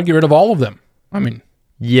 so I'd get rid of all of them. I mean,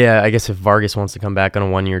 yeah, I guess if Vargas wants to come back on a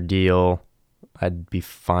 1-year deal, I'd be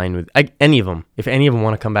fine with any of them. If any of them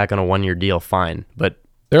want to come back on a 1-year deal, fine. But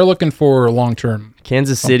they're looking for long-term.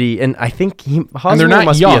 Kansas City, and I think Hosmer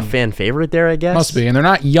must be a fan favorite there, I guess. Must be, and they're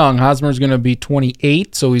not young. Hosmer's going to be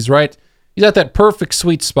 28, so he's right. He's at that perfect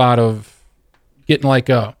sweet spot of getting like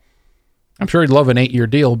I'm sure he'd love an 8-year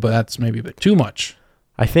deal, but that's maybe a bit too much.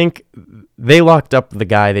 I think they locked up the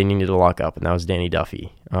guy they needed to lock up, and that was Danny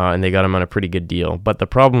Duffy, and they got him on a pretty good deal. But the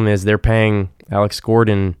problem is they're paying Alex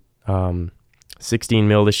Gordon $16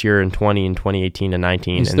 million this year and $20 in 2018 to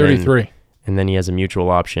 19. He's 33. And then he has a mutual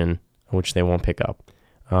option, which they won't pick up.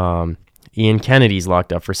 Ian Kennedy's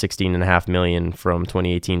locked up for $16.5 million from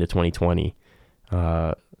 2018 to 2020.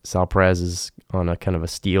 Sal Perez is on a kind of a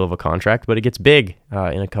steal of a contract, but it gets big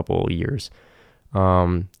in a couple of years.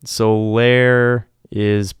 Soler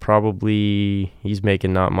is probably, he's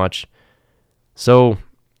making not much. So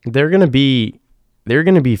they're going to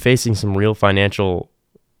be facing some real financial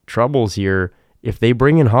troubles here. If they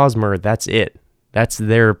bring in Hosmer, that's it. That's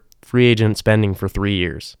their free agent spending for 3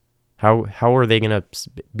 years. How are they going to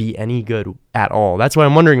be any good at all? That's why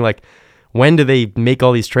I'm wondering, like, when do they make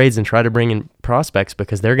all these trades and try to bring in prospects?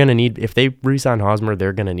 Because they're going to need, if they re-sign Hosmer,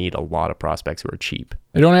 they're going to need a lot of prospects who are cheap.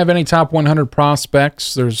 They don't have any top 100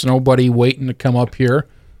 prospects. There's nobody waiting to come up here.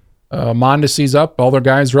 Mondesi's up. All their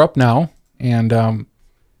guys are up now. And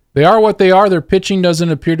they are what they are. Their pitching doesn't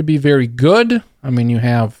appear to be very good. I mean, you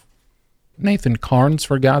have Nathan Carnes,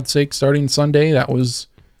 for God's sake, starting Sunday. That was,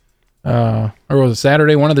 or was it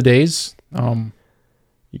Saturday, one of the days.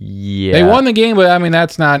 Yeah, they won the game, but I mean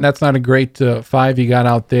that's not a great 5 you got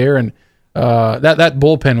out there, and that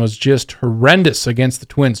bullpen was just horrendous against the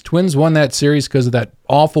Twins. Twins won that series because of that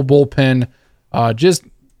awful bullpen. Just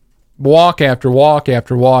walk after walk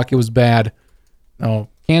after walk. It was bad. No,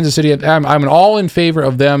 Kansas City. I'm all in favor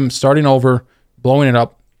of them starting over, blowing it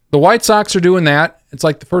up. The White Sox are doing that. It's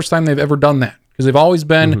like the first time they've ever done that because they've always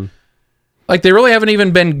been like they really haven't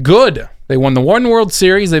even been good. They won the one World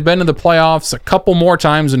Series. They've been to the playoffs a couple more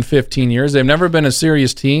times in 15 years. They've never been a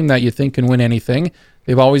serious team that you think can win anything.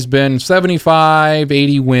 They've always been 75,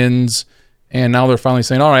 80 wins, and now they're finally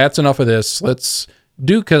saying, all right, that's enough of this. Let's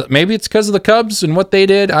do, maybe it's because of the Cubs and what they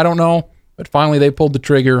did. I don't know. But finally they pulled the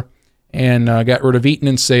trigger and got rid of Eaton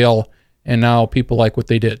and Sale, and now people like what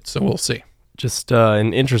they did. So we'll see. Just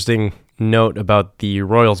an interesting note about the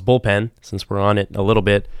Royals bullpen, since we're on it a little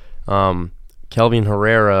bit. Kelvin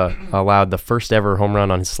Herrera allowed the first ever home run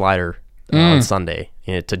on his slider on Sunday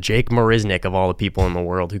to Jake Marisnick, of all the people in the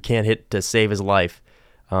world, who can't hit to save his life.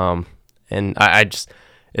 And I just,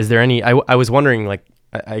 is there any, I was wondering, like,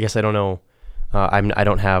 I guess I don't know. I'm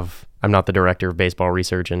not the director of baseball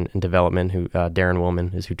research and development, who Darren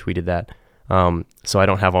Willman is who tweeted that. So I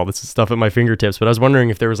don't have all this stuff at my fingertips, but I was wondering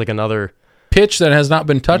if there was like another pitch that has not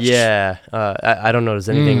been touched. Yeah. I don't know. Does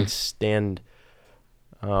anything stand?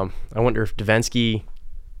 I wonder if Davinsky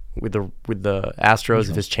with the Astros,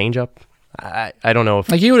 if his changeup, I don't know if,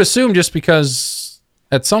 like, you would assume just because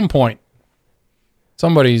at some point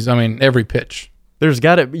somebody's, I mean, every pitch, So it's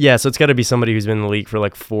got to be somebody who's been in the league for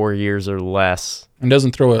like 4 years or less. And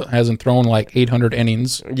hasn't thrown like 800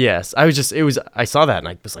 innings. Yes. I saw that and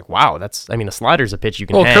I was like, wow, a slider's a pitch you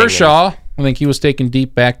can hang. Well, Kershaw, I think he was taken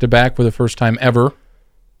deep back-to-back for the first time ever.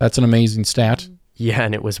 That's an amazing stat. Yeah,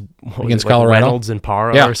 and it was against Colorado, Reynolds and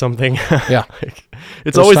Parra or something. Yeah.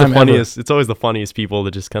 It's always the funniest. Ever. It's always the funniest people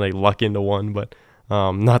that just kind of luck into one, but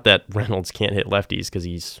not that Reynolds can't hit lefties because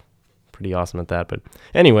he's pretty awesome at that. But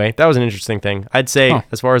anyway, that was an interesting thing. I'd say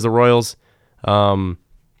as far as the Royals,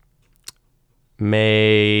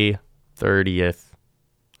 May 30th.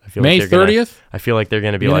 May 30th? I feel like they're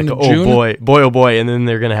going to be like, oh boy, and then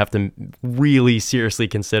they're going to have to really seriously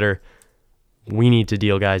consider, we need to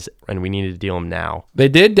deal guys, and we need to deal them now. They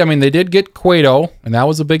did. I mean, they did get Cueto, and that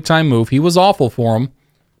was a big-time move. He was awful for them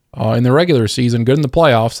in the regular season, good in the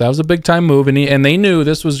playoffs. That was a big-time move, and they knew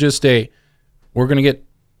this was just we're going to get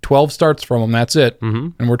 12 starts from them, that's it,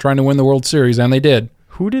 and we're trying to win the World Series, and they did.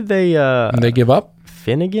 Who did they... and they give up?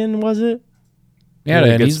 Finnegan, was it? Yeah,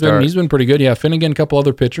 and he's been pretty good. Yeah, Finnegan, a couple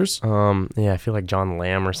other pitchers. I feel like John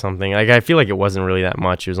Lamb or something. Like, I feel like it wasn't really that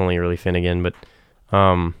much. It was only really Finnegan, but...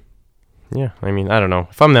 yeah, I mean, I don't know.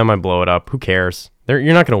 If I'm them, I blow it up. Who cares? You're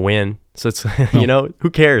not going to win. So it's, who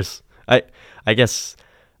cares? I guess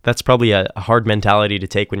that's probably a hard mentality to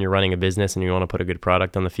take when you're running a business and you want to put a good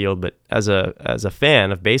product on the field. But as a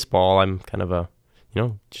fan of baseball, I'm kind of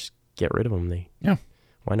just get rid of them.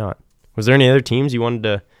 Why not? Was there any other teams you wanted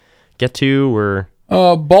to get to or?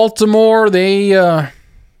 Baltimore, they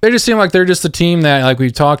just seem like they're just a team that, like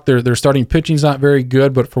we've talked, their starting pitching's not very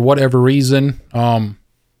good, but for whatever reason,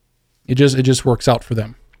 It just works out for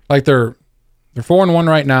them. Like they're 4-1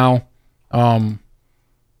 right now.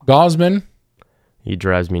 Gosman, he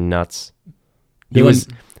drives me nuts.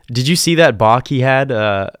 Did you see that balk he had?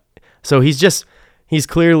 So he's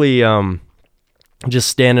clearly just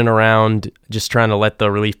standing around, just trying to let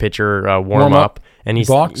the relief pitcher warm up, and he's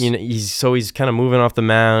kind of moving off the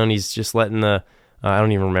mound. He's just letting I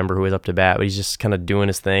don't even remember who was up to bat, but he's just kind of doing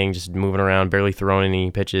his thing, just moving around, barely throwing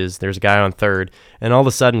any pitches. There's a guy on third, and all of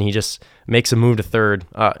a sudden he just makes a move to third,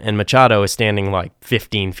 and Machado is standing like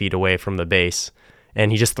 15 feet away from the base,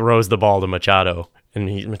 and he just throws the ball to Machado, and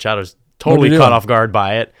Machado's totally caught off guard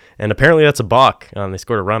by it, and apparently that's a balk. They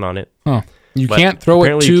scored a run on it. Huh. You can't throw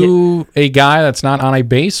it to a guy that's not on a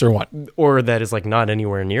base or what? Or that is like not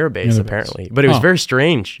anywhere near a base, apparently. But it was very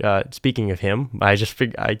strange. Speaking of him, I just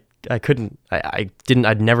figured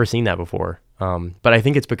I'd never seen that before. But I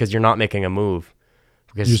think it's because you're not making a move,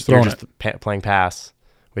 because you're just playing pass,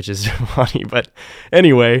 which is funny. But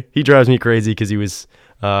anyway, he drives me crazy because he was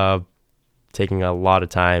taking a lot of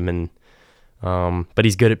time, and but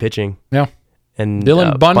he's good at pitching. Yeah. And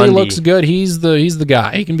Dylan Bundy looks good. He's the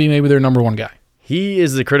guy. He can be maybe their number one guy. He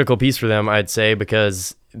is the critical piece for them, I'd say,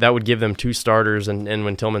 because that would give them 2 starters, and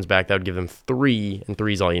when Tillman's back, that would give them 3, and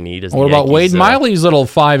 3's all you need. What about Wade Miley's little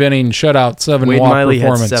 5-inning shutout, 7-walk Miley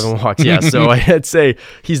performance? Had 7 walks, yeah. So I'd say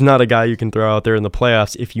he's not a guy you can throw out there in the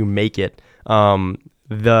playoffs if you make it. I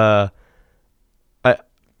don't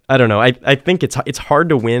know. I think it's hard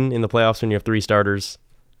to win in the playoffs when you have 3 starters.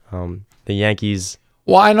 The Yankees.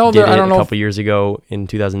 Well, I know did it a couple years ago in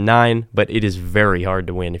 2009, but it is very hard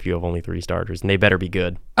to win if you have only 3 starters, and they better be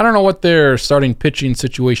good. I don't know what their starting pitching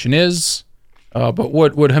situation is, but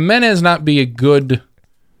would Jimenez not be a good?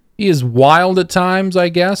 He is wild at times, I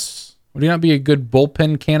guess. Would he not be a good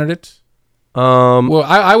bullpen candidate? Well,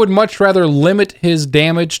 I would much rather limit his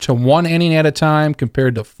damage to 1 inning at a time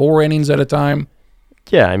compared to 4 innings at a time.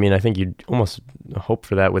 Yeah, I mean, I think you'd almost hope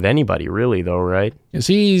for that with anybody, really, though, right? Because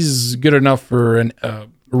he's good enough for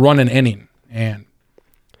run an inning, and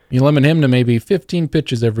you limit him to maybe 15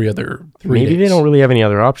 pitches every other 3 days. Maybe they don't really have any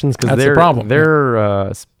other options because the problem.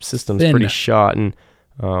 Their system's pretty shot, and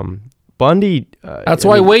Bundy. That's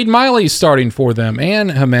why Wade Miley's starting for them,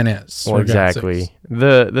 and Jimenez. Well, exactly.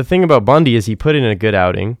 The thing about Bundy is he put in a good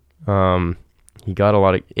outing. He got a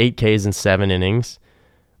lot of 8 Ks in 7 innings.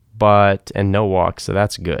 And no walks, so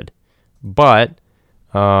that's good. But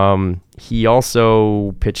he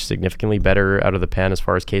also pitched significantly better out of the pen as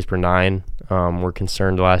far as Ks per 9 were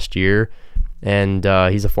concerned last year. And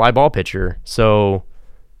he's a fly ball pitcher, so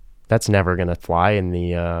that's never going to fly in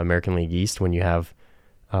the American League East when you have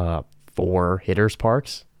 4 hitters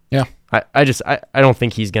parks. Yeah. I don't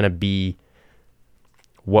think he's going to be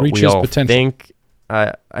what we all think.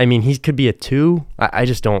 I mean, he could be a 2. I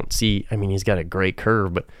just don't see. I mean, he's got a great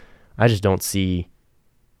curve, but I just don't see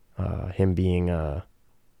him being a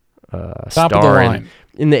top star of the line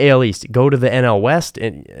in the AL East. Go to the NL West,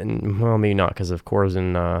 and well, maybe not because of course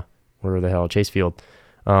in where the hell Chase Field.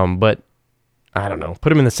 But I don't know.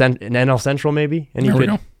 Put him in the NL Central maybe, and he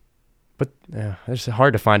could But it's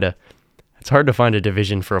hard to find a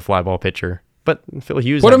division for a fly ball pitcher. But Phil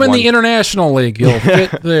Hughes put him in the International League. He'll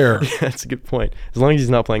fit there. That's a good point. As long as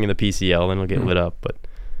he's not playing in the PCL, then he'll get lit up. But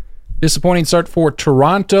disappointing start for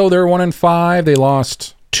Toronto. They're 1-5. They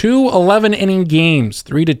lost 2 11-inning games,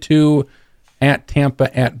 3-2 at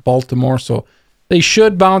Tampa, at Baltimore. So they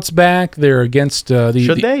should bounce back. They're against the.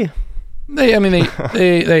 Should they?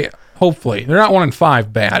 They hopefully they're not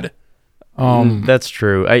 1-5 bad. That's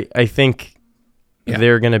true. I think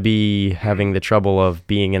they're going to be having the trouble of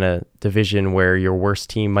being in a division where your worst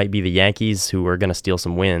team might be the Yankees, who are going to steal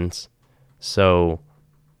some wins. So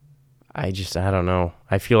I don't know.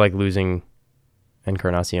 I feel like losing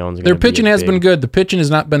Encarnacion's. Their pitching has been good. The pitching has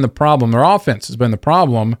not been the problem. Their offense has been the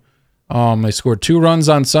problem. They scored 2 runs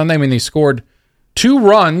on Sunday. They scored 2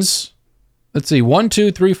 runs. Let's see, 1,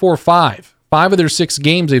 2, 3, 4, 5. 5 of their 6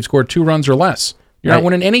 games, they've scored 2 runs or less. You're not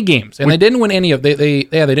winning any games, and they didn't win any of they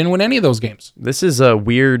didn't win any of those games. This is a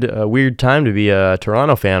weird time to be a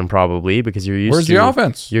Toronto fan, probably, because you're used to the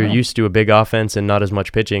offense. You're used to a big offense and not as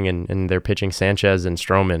much pitching, and they're pitching Sanchez and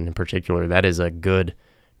Stroman in particular. That is a good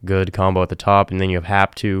combo at the top, and then you have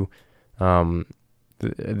Happ too.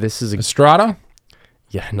 This is Estrada.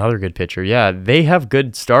 Yeah, another good pitcher. Yeah, they have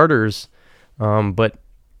good starters, but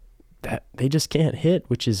that they just can't hit,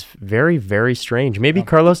 which is very, very strange. Maybe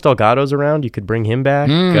Carlos Delgado's around. You could bring him back.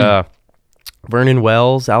 Vernon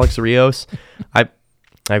Wells, Alex Rios. I've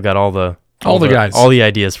got all the guys, all the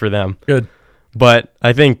ideas for them. Good, but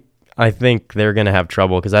I think they're going to have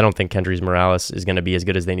trouble because I don't think Kendrys Morales is going to be as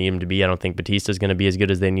good as they need him to be. I don't think Batista is going to be as good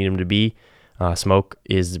as they need him to be. Smoke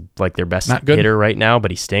is like their best hitter right now, but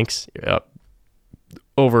he stinks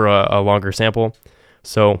over a longer sample.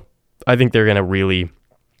 So I think they're going to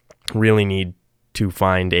really need to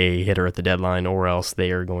find a hitter at the deadline, or else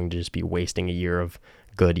they are going to just be wasting a year of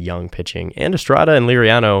good young pitching. And Estrada and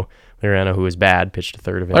Liriano, who is bad, pitched a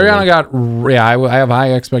third of it. Liriano I have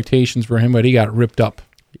high expectations for him, but he got ripped up.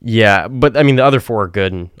 Yeah, but the other 4 are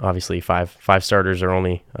good, and obviously five starters are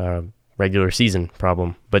only a regular season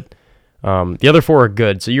problem. But the other 4 are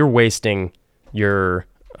good, so you're wasting your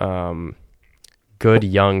good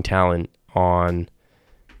young talent on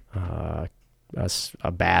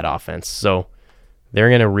a bad offense. So they're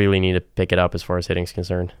going to really need to pick it up as far as hitting is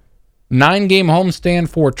concerned. 9-game homestand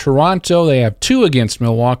for Toronto. They have 2 against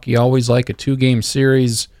Milwaukee. Always like a 2-game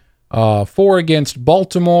series. 4 against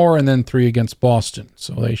Baltimore, and then 3 against Boston.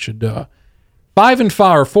 So they should 5-5 or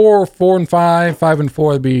 4-5,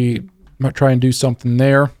 5-4. They'd be try and do something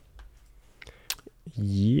there.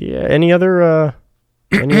 Yeah. Any other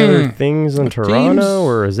things on Toronto, teams?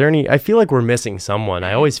 Or is there any? I feel like we're missing someone.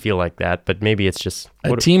 I always feel like that, but maybe it's just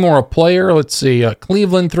a team or a player. Let's see.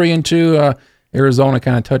 Cleveland 3-2. Arizona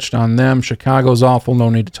kind of touched on them. Chicago's awful. No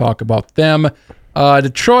need to talk about them.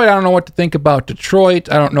 Detroit, I don't know what to think about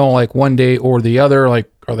Detroit. I don't know, like one day or the other.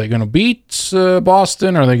 Like, are they going to beat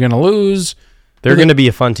Boston? Are they going to lose? They're going to be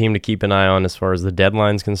a fun team to keep an eye on as far as the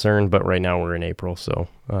deadline's concerned, but right now we're in April, so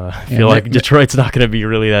I feel like Detroit's not going to be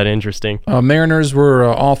really that interesting. Mariners were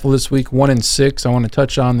awful this week, 1-6. I want to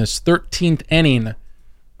touch on this 13th inning.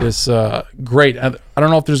 This great. I don't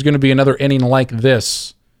know if there's going to be another inning like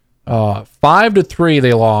this. 5-3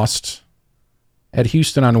 they lost at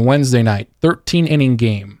Houston on Wednesday night. 13-inning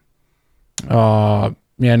game.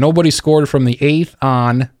 Nobody scored from the 8th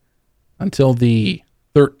on until the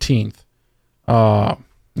 13th.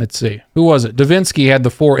 Let's see. Who was it? Davinsky had the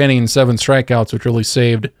 4 innings, 7 strikeouts, which really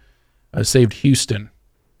saved Houston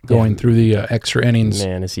going through the extra innings.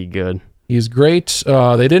 Man, is he good. He's great.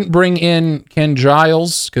 They didn't bring in Ken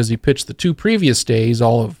Giles because he pitched the 2 previous days,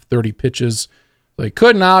 all of 30 pitches. They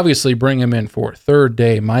couldn't obviously bring him in for a 3rd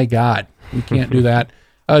day. My God, we can't do that.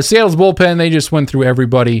 Seattle's bullpen, they just went through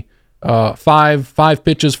everybody. 5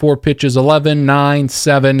 pitches, 4 pitches, 11, 9,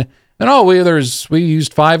 7. And we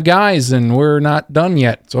used 5 guys and we're not done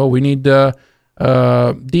yet. So we need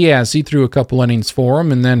Diaz. He threw a couple innings for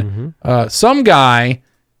him, and then some guy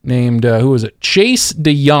named Chase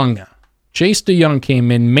DeYoung. Chase DeYoung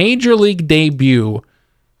came in, major league debut,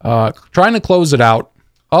 trying to close it out,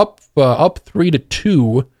 up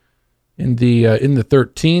 3-2 in the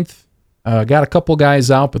 13th. Got a couple guys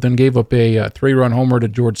out, but then gave up a 3-run homer to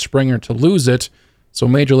George Springer to lose it. So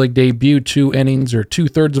major league debut, 2 innings or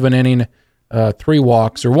 2/3 of an inning, 3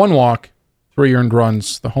 walks or 1 walk, 3 earned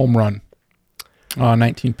runs, the home run.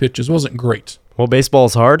 19 pitches wasn't great. Well,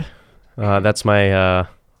 baseball's hard. That's my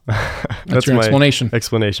that's your explanation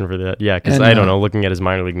for that. Yeah, because I don't know. Looking at his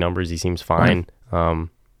minor league numbers, he seems fine.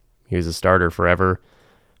 He was a starter forever.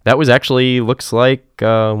 That was actually looks like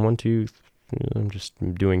 1, 2. I'm just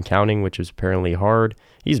doing counting, which is apparently hard.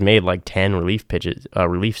 He's made like 10 relief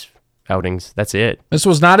outings. That's it. This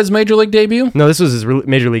was not his major league debut? No, this was his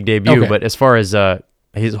major league debut. Okay. But as far as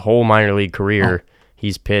his whole minor league career,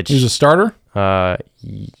 he's pitched. He's a starter?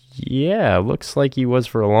 Yeah, looks like he was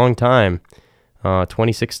for a long time.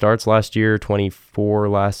 26 starts last year, 24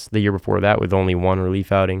 the year before that with only one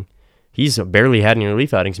relief outing. He's barely had any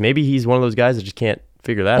relief outings. Maybe he's one of those guys that just can't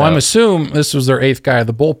figure that out. I'm assuming this was their 8th guy of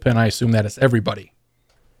the bullpen. I assume that it's everybody.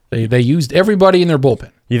 They used everybody in their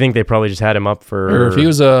bullpen. You think they probably just had him up for... Or if he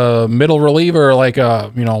was a middle reliever, like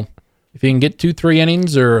if he can get 2-3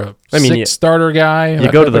 innings, or starter guy.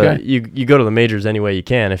 You go to the majors any way you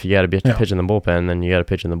can. If you got to pitch in the bullpen, then you got to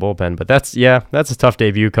pitch in the bullpen. But that's a tough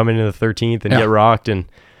debut, coming into the 13th and get rocked and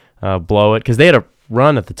blow it, because they had a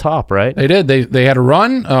run at the top, right? They did. They had a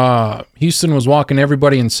run. Houston was walking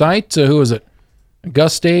everybody in sight. Who was it?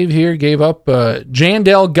 Gustave here gave up.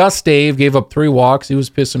 Jandel Gustave gave up 3 walks. He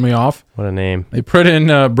was pissing me off. What a name. They put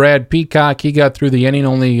in Brad Peacock. He got through the inning,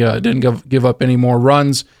 only didn't give up any more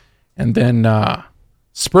runs. And then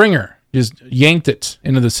Springer just yanked it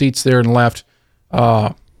into the seats there and left.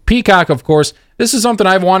 Peacock, of course, this is something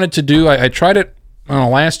I've wanted to do. I tried it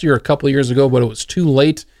last year, a couple of years ago, but it was too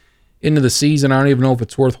late into the season. I don't even know if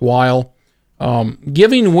it's worthwhile.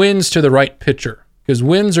 Giving wins to the right pitcher, because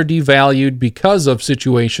wins are devalued because of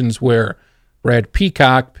situations where Brad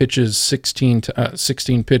Peacock pitches 16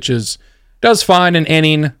 pitches, does fine an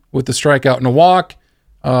inning with the strikeout and a walk.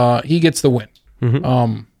 He gets the win.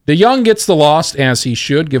 Mm-hmm. DeYoung gets the loss, as he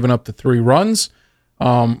should, giving up the 3 runs.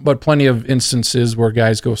 But plenty of instances where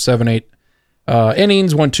guys go 7-8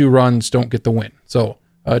 innings, 1-2 runs, don't get the win. So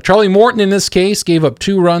Charlie Morton in this case gave up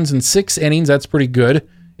 2 runs in 6 innings. That's pretty good.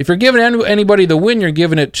 If you're giving anybody the win, you're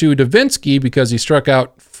giving it to Davinsky, because he struck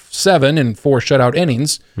out 7 in 4 shutout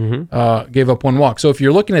innings, gave up 1 walk. So if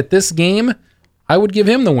you're looking at this game, I would give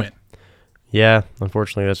him the win. Yeah,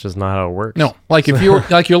 unfortunately, that's just not how it works. No, like if you're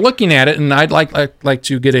you're looking at it, and I'd like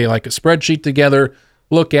to get a spreadsheet together,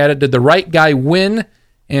 look at it. Did the right guy win?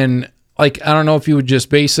 And I don't know if you would just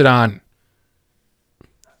base it on,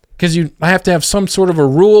 because I have to have some sort of a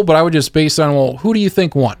rule, but I would just base it on, who do you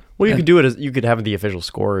think won? Well, you could do it as you could have the official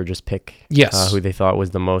scorer just pick who they thought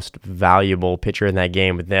was the most valuable pitcher in that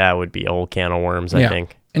game, but that would be a whole can of worms, I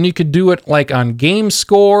think. And you could do it on game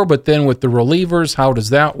score, but then with the relievers, how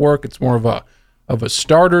does that work? It's more of a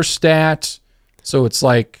starter stat. So it's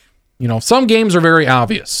some games are very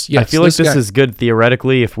obvious. Yes, I feel like this is good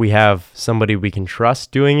theoretically if we have somebody we can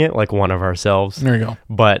trust doing it, like one of ourselves. There you go.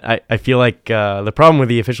 But I feel like the problem with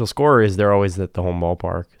the official scorer is they're always at the home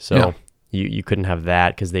ballpark. So you couldn't have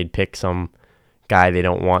that, because they'd pick some guy they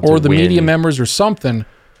don't want to win. Or the media members or something.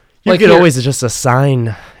 You could always just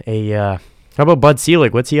assign a... How about Bud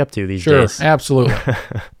Selig? What's he up to these days? Sure, absolutely.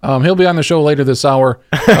 He'll be on the show later this hour.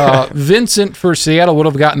 Vincent for Seattle would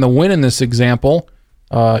have gotten the win in this example.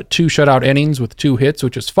 2 shutout innings with 2 hits,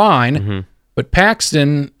 which is fine. Mm-hmm. But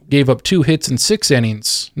Paxton gave up 2 hits in 6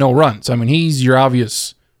 innings, no runs. I mean, he's your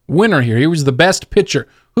obvious winner here. He was the best pitcher.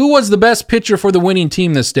 Who was the best pitcher for the winning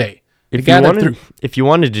team this day? If you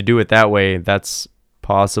wanted to do it that way, that's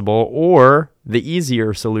possible. Or the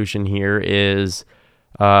easier solution here is...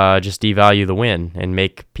 just devalue the win and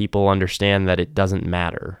make people understand that it doesn't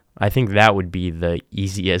matter. I think that would be the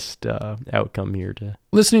easiest outcome here.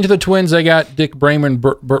 Listening to the Twins, I got Dick Bremer and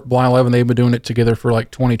Bert Blyleven. They've been doing it together for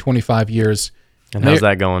 20, 25 years. And how's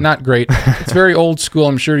that going? Not great. It's very old school.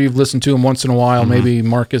 I'm sure you've listened to them once in a while. Mm-hmm. Maybe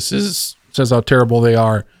Marcus says how terrible they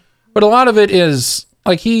are. But a lot of it is,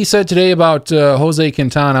 like he said today about Jose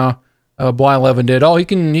Quintana, Blyleven did. He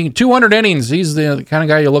can 200 innings. He's the kind of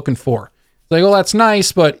guy you're looking for. That's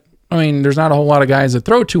nice, but, there's not a whole lot of guys that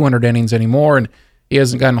throw 200 innings anymore, and he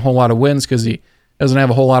hasn't gotten a whole lot of wins because he doesn't have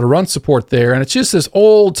a whole lot of run support there, and it's just this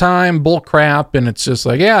old-time bull crap, and it's just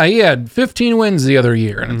he had 15 wins the other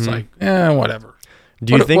year, and it's whatever.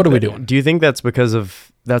 What are we doing? Do you think that's because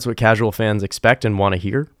that's what casual fans expect and want to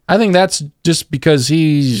hear? I think that's just because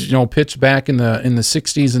he's, pitched back in the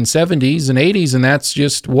 60s and 70s and 80s, and that's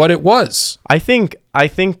just what it was. I think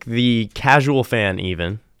the casual fan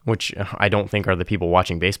even... which I don't think are the people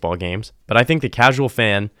watching baseball games, but I think the casual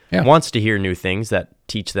fan wants to hear new things that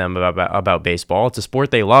teach them about baseball. It's a sport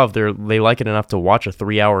they love. They like it enough to watch a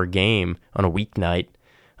 3-hour game on a weeknight.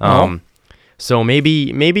 So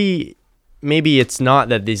maybe it's not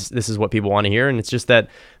that this is what people want to hear, and it's just that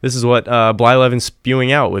this is what Blyleven's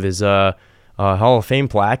spewing out with his Hall of Fame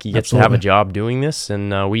plaque. He gets to have a job doing this,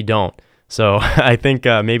 and we don't. So I think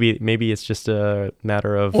maybe it's just a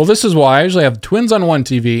matter of... Well, this is why I usually have Twins on one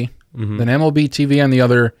TV, then MLB TV on the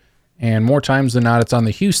other, and more times than not, it's on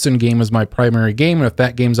the Houston game as my primary game, and if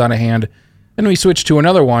that game's out of hand, then we switch to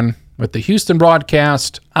another one. But the Houston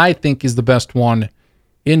broadcast, I think, is the best one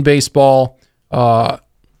in baseball.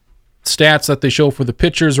 Stats that they show for the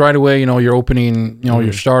pitchers right away. Your opening,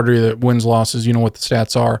 your starter that wins, losses, what the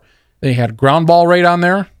stats are. They had ground ball rate on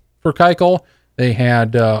there for Keuchel. They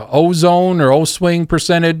had O-zone or O-swing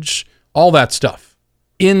percentage, all that stuff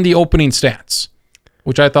in the opening stats,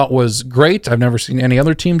 which I thought was great. I've never seen any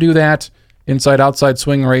other team do that. Inside-outside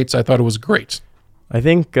swing rates, I thought it was great. I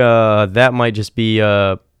think that might just be,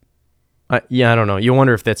 I don't know. You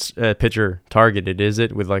wonder if that's pitcher targeted, is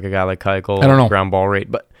it, with like a guy like Keuchel? I don't know. Ground ball rate,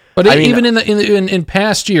 But even in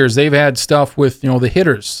past years, they've had stuff with the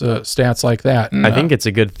hitters stats like that. And, I think it's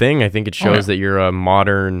a good thing. I think it shows that you're a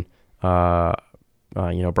modern,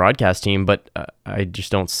 broadcast team. But I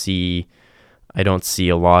just don't see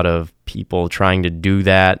a lot of people trying to do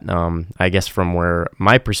that. I guess from where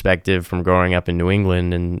my perspective, from growing up in New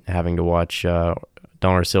England and having to watch Don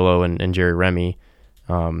Orsillo and Jerry Remy,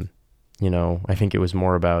 I think it was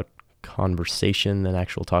more about conversation than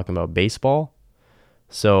actual talking about baseball.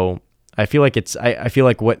 So I feel like I feel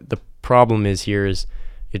like what the problem is here is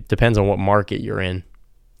it depends on what market you're in.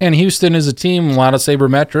 And Houston is a team, a lot of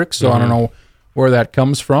sabermetrics, so I don't know where that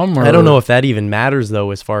comes from. I don't know if that even matters,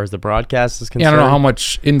 though, as far as the broadcast is concerned. Yeah, I don't know how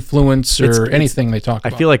much influence or anything they talk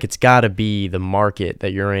about. I feel like it's got to be the market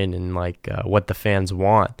that you're in and like what the fans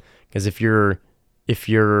want. Because if you're,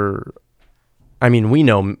 I mean, we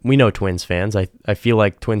know Twins fans. I feel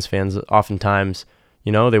like Twins fans oftentimes,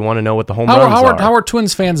 they want to know what the home runs are. How are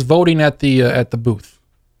Twins fans voting at the booth?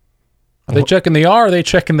 Are they checking the R or are they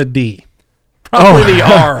checking the D? Probably the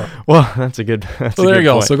R. Well, that's a good point. So there you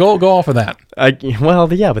go. So go off of that.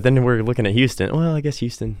 But then we're looking at Houston. Well, I guess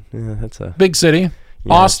Houston, that's a big city.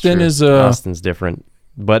 Yeah, Austin's different.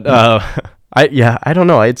 But I don't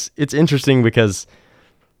know. It's interesting because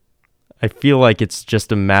I feel like it's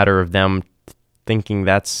just a matter of them thinking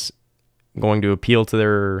that's going to appeal to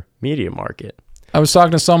their media market. I was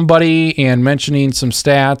talking to somebody and mentioning some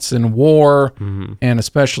stats in WAR, and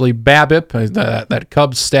especially BABIP, that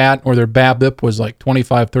Cubs stat where their BABIP was like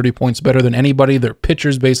 25, 30 points better than anybody. Their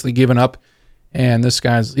pitcher's basically given up. And this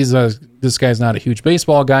guy's not a huge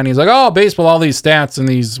baseball guy. And he's like, oh, baseball, all these stats and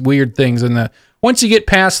these weird things. And once you get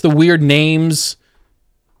past the weird names,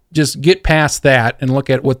 just get past that and look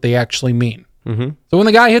at what they actually mean. Mm-hmm. So when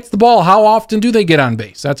the guy hits the ball, how often do they get on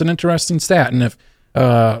base? That's an interesting stat. And if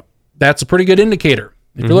that's a pretty good indicator.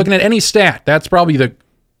 If you're looking at any stat, that's probably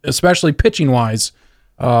especially pitching wise,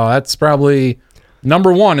 that's probably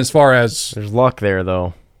number one as far as. There's luck there,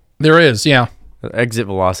 though. There is, yeah. Exit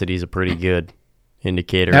velocity is a pretty good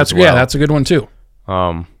indicator. That's a good one too.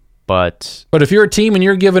 But if you're a team and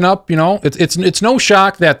you're giving up, it's no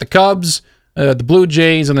shock that the Cubs, the Blue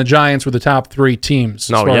Jays, and the Giants were the top three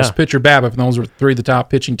teams as far as pitcher BABIP, and those were three of the top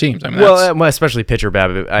pitching teams. I mean, especially pitcher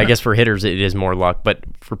BABIP. I guess for hitters it is more luck, but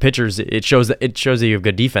for pitchers it shows that you have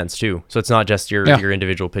good defense too. So it's not just your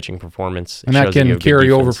individual pitching performance, and that can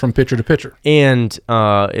carry over from pitcher to pitcher. And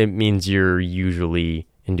it means you're usually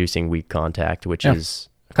inducing weak contact, which is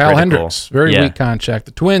Kyle critical. Hendricks, very weak contact.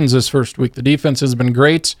 The Twins this first week, the defense has been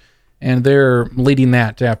great. And they're leading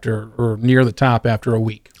that near the top after a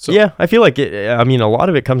week. So. Yeah, I feel like a lot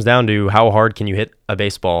of it comes down to how hard can you hit a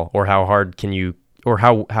baseball, or how hard can you, or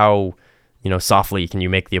how softly can you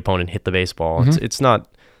make the opponent hit the baseball. Mm-hmm. It's not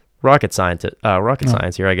rocket science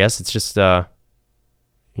here. I guess it's just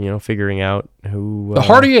figuring out who. The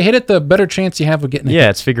harder you hit it, the better chance you have of getting it. Yeah,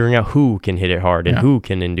 it's figuring out who can hit it hard and who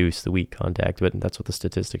can induce the weak contact. But that's what the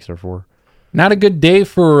statistics are for. Not a good day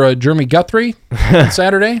for Jeremy Guthrie on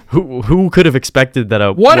Saturday. Who could have expected that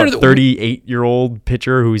a 38-year-old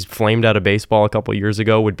pitcher who's flamed out of baseball a couple of years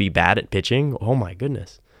ago would be bad at pitching? Oh, my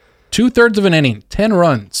goodness. 2/3 of an inning, 10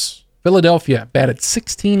 runs. Philadelphia batted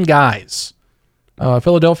 16 guys.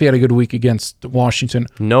 Philadelphia had a good week against Washington.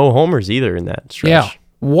 No homers either in that stretch. Yeah.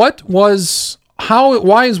 Why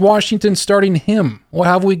is Washington starting him? What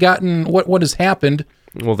have we gotten? What has happened?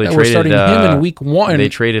 Well, they traded starting him in week 1. They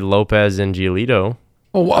traded Lopez and Giolito.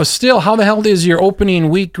 Oh, still, how the hell is your opening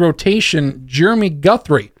week rotation Jeremy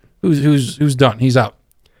Guthrie, who's done? He's out.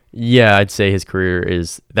 Yeah, I'd say his career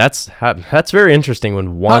is that's very interesting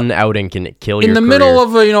when one outing can kill your career. In the middle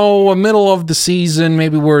of a middle of the season,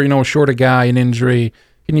 maybe we're short a guy, an injury.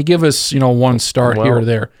 Can you give us one start here or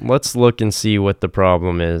there? Let's look and see what the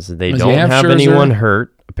problem is. They don't have anyone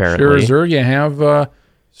hurt apparently. Scherzer, you have.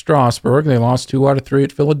 Strasburg, they lost 2 out of 3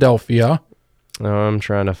 at Philadelphia. I'm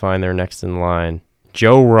trying to find their next in line.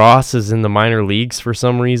 Joe Ross is in the minor leagues for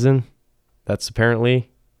some reason. That's apparently...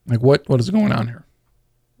 Like what is going on here?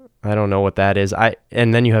 I don't know what that is.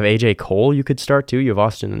 And then you have AJ Cole you could start too. You have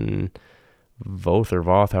Austin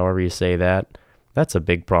Voth, however you say that. That's a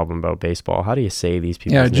big problem about baseball. How do you say these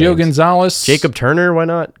people's Yeah, names? Gio Gonzalez. Jacob Turner, why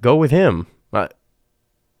not go with him?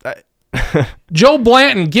 Joe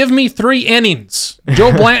Blanton, give me 3 innings.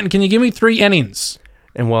 Joe Blanton, can you give me 3 innings?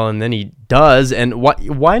 And then he does. And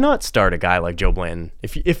why not start a guy like Joe Blanton?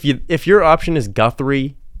 If your option is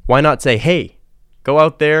Guthrie, why not say, hey, go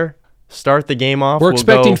out there, start the game off. We're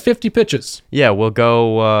expecting 50 pitches. Yeah, we'll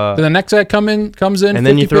go. Then the next guy comes in, and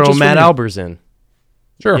then you throw Matt Albers in.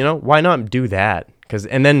 Sure. Why not do that?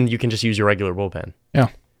 And then you can just use your regular bullpen. Yeah.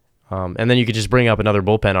 And then you could just bring up another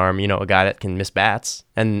bullpen arm, a guy that can miss bats,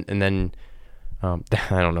 and then I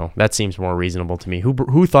don't know. That seems more reasonable to me.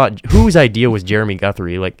 Whose idea was Jeremy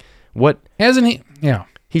Guthrie? Like, what hasn't he? Yeah,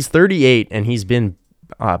 he's 38 and he's been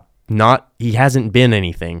he hasn't been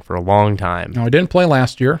anything for a long time. No, he didn't play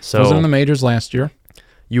last year. So wasn't in the majors last year.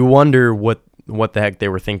 You wonder what the heck they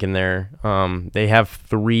were thinking there. They have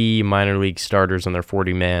 3 minor league starters on their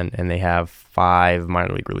 40-man, and they have 5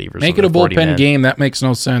 minor league relievers. Make it a bullpen game. That makes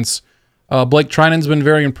no sense. Blake Trinan's been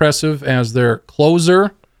very impressive as their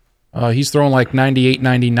closer. He's thrown like 98,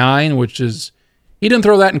 99, which is he didn't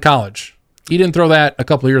throw that in college. He didn't throw that a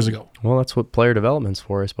couple of years ago. Well, that's what player development's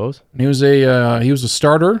for, I suppose. And he was a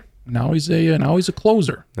starter. Now he's a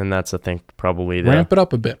closer. And that's, I think, probably the ramp it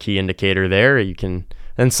up a bit. Key indicator there.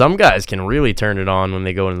 And some guys can really turn it on when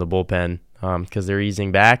they go into the bullpen because they're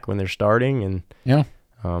easing back when they're starting. And yeah,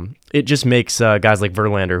 it just makes guys like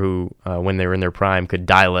Verlander, who when they were in their prime could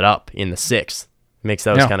dial it up in the 6th, makes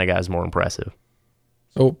those kind of guys more impressive.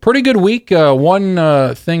 So pretty good week. One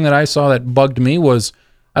thing that I saw that bugged me was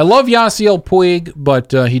I love Yasiel Puig,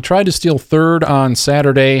 but he tried to steal third on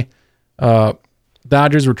Saturday.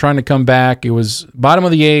 Dodgers were trying to come back. It was bottom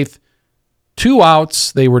of the 8th. 2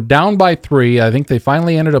 outs. They were down by 3. I think they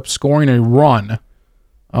finally ended up scoring a run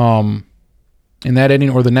in that inning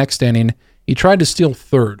or the next inning. He tried to steal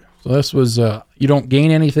third. So this was, you don't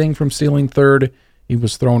gain anything from stealing third. He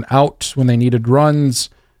was thrown out when they needed runs.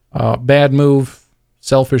 Bad move,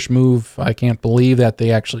 selfish move. I can't believe that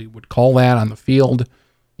they actually would call that on the field.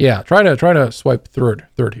 Yeah, try to swipe third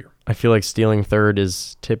here. I feel like stealing third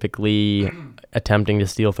is typically, attempting to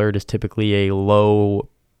steal third is typically a low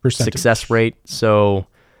success rate. So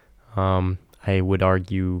I would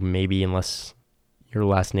argue maybe unless your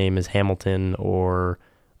last name is Hamilton or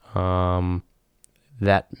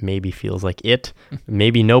that maybe feels like it.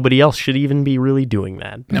 Maybe nobody else should even be really doing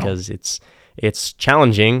that because it's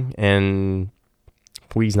challenging and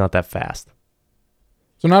Puig's not that fast.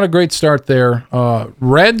 So not a great start there.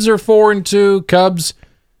 Reds are 4-2.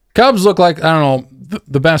 Cubs look like, I don't know,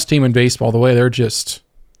 the best team in baseball. The way they're just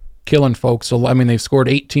killing folks. So I mean, they've scored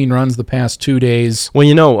 18 runs the past 2 days. Well,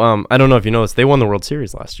 I don't know if you noticed, they won the World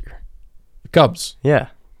Series last year. The Cubs. Yeah.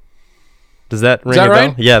 Does that ring a bell?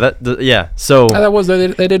 Right? Yeah. So that was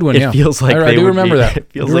they did win. It feels like I do remember that.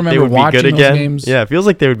 It feels like they would be good again. Games. Yeah, it feels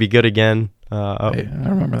like they would be good again. I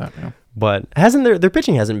remember that. Yeah. But their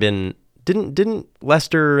pitching hasn't been. Didn't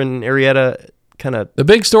Lester and Arrieta kind of the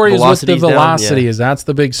big story is with the velocity is that's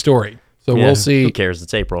the big story. So we'll see. Who cares?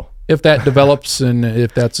 It's April. If that develops and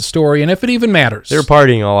if that's a story and if it even matters. They're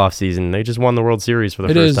partying all off season. They just won the World Series for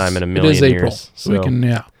the first time in a million years. It is April. So we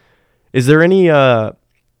can Is there any?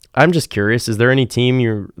 I'm just curious. Is there any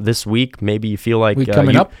team this week maybe you feel like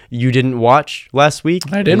coming up you didn't watch last week?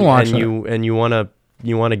 I didn't watch and you want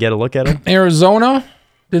to get a look at them? Arizona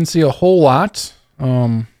didn't see a whole lot.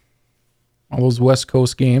 All those West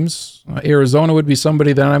Coast games. Arizona would be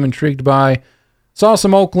somebody that I'm intrigued by. Saw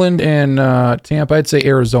some Oakland and Tampa. I'd say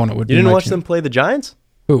Arizona would be. You didn't watch them play the Giants?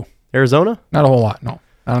 Who? Arizona? Not a whole lot. No,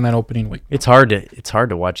 not on that opening week. It's hard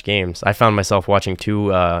to watch games. I found myself watching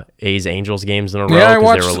 2 A's Angels games in a row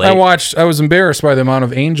because they were late. I was embarrassed by the amount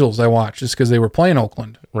of Angels I watched just because they were playing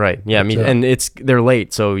Oakland. Right. Yeah. But, and they're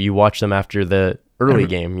late, so you watch them after the early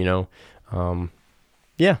game. Yeah.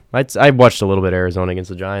 I watched a little bit of Arizona against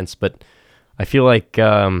the Giants, but I feel like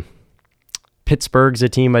Pittsburgh's a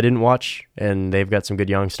team I didn't watch, and they've got some good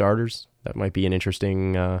young starters. That might be an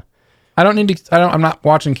interesting. I'm not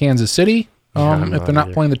watching Kansas City. If they're not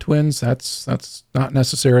either. playing the Twins, that's not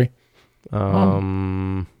necessary.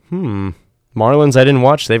 Marlins I didn't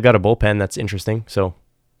watch. They've got a bullpen that's interesting. So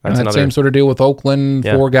that's another same sort of deal with Oakland.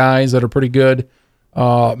 Yeah. 4 guys that are pretty good.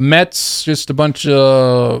 Mets just a bunch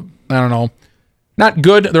of I don't know, not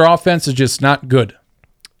good. Their offense is just not good.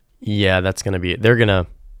 Yeah, that's gonna be it. They're gonna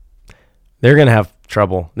have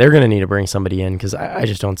trouble. They're gonna need to bring somebody in because I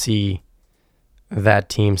just don't see that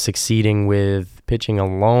team succeeding with pitching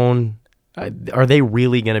alone. Are they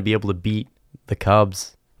really gonna be able to beat the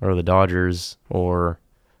Cubs or the Dodgers or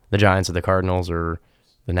the Giants or the Cardinals or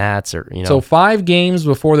the Nats or, you know. So 5 games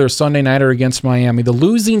before their Sunday nighter against Miami. The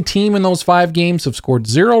losing team in those 5 games have scored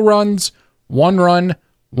 0 runs, 1 run,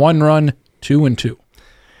 1 run, 2-2.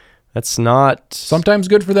 That's not... Sometimes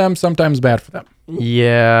good for them, sometimes bad for them.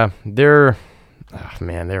 Yeah, they're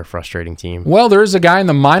a frustrating team. Well, there is a guy in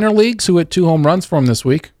the minor leagues who hit 2 home runs for him this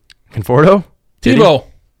week. Conforto? Tebow.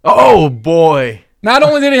 Oh, boy. Not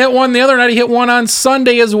only did he hit one the other night, he hit one on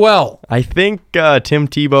Sunday as well. I think Tim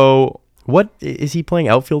Tebow, what is he playing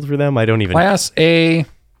outfield for them? I don't even... Class A,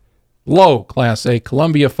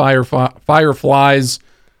 Columbia Fireflies,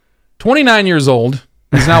 29 years old.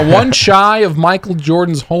 He's now one shy of Michael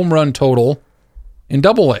Jordan's home run total in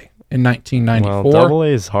Double-A in 1994. Well, Double-A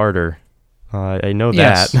is harder. I know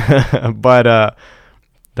Yes. that. But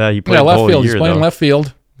he played the left whole field. year, He's playing though. left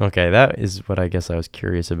field. Okay, that is what I guess I was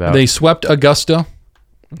curious about. They swept Augusta.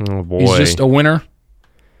 Oh, boy. He's just a winner.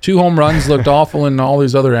 2 home runs, looked awful in all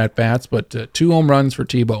these other at-bats, but 2 home runs for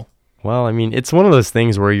Tebow. Well, I mean, it's one of those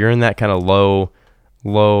things where you're in that kind of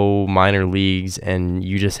low minor leagues and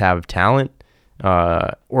you just have talent,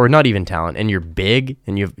 or not even talent, and you're big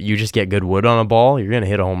and you just get good wood on a ball, you're going to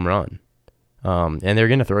hit a home run. And they're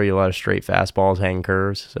going to throw you a lot of straight fastballs, hang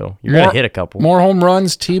curves, so you're going to hit a couple. More home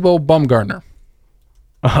runs, Tebow, Bumgarner.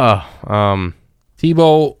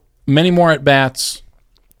 Tebow, many more at-bats.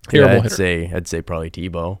 Terrible hitter. I'd say probably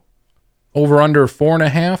Tebow. Over under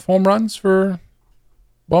 4.5 home runs for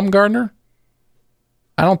Bumgarner.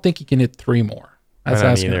 I don't think he can hit 3 more. That's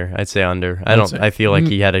I don't either. I'd say under. I feel like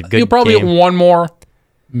he had a good He'll probably game. hit 1 more,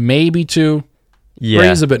 maybe 2. Yeah.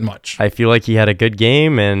 3's a bit much. I feel like he had a good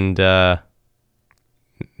game, and that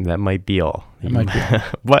might be all.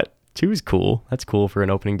 But 2 is cool. That's cool for an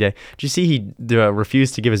opening day. Did you see he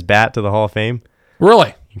refused to give his bat to the Hall of Fame?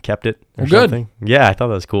 Really? He kept it or good. something? Yeah, I thought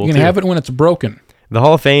that was cool. You can have it when it's broken. The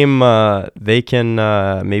Hall of Fame, they can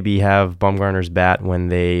maybe have Bumgarner's bat when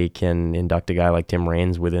they can induct a guy like Tim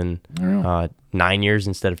Raines within 9 years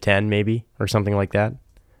instead of 10, maybe, or something like that.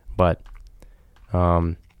 But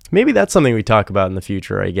maybe that's something we talk about in the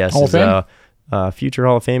future, I guess. Hall of Fame? Future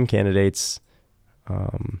Hall of Fame candidates.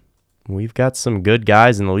 We've got some good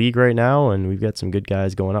guys in the league right now, and we've got some good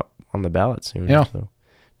guys going up on the ballot soon. Yeah. So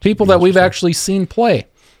people that we've actually seen play.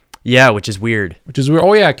 Yeah, which is weird.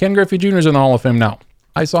 Oh, yeah, Ken Griffey Jr. is in the Hall of Fame now.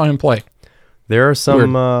 I saw him play. There are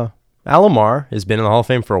some... Alomar has been in the Hall of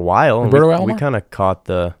Fame for a while. And we kind of caught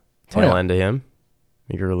the tail end of him.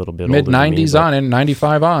 You're a little bit older than me, Mid-90s on and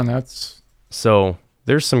 95 on. That's... So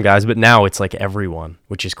there's some guys, but now it's like everyone,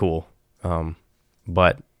 which is cool.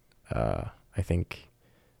 But I think...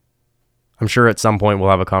 I'm sure at some point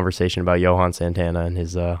we'll have a conversation about Johan Santana and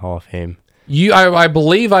his Hall of Fame. I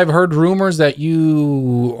believe I've heard rumors that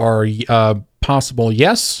you are possible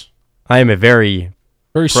yes. I am a very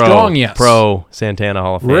strong yes. Pro Santana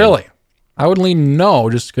Hall of Fame. Really? I would lean no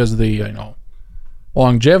just because of the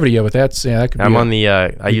longevity of it. That could be. I'm on the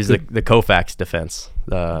I use the Koufax defense,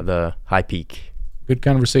 the high peak. Good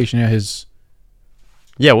conversation.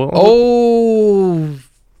 Yeah, well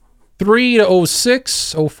 03 to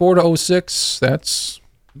 06, 04 to 06. That's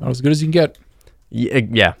about as good as you can get.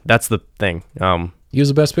 Yeah, that's the thing. He was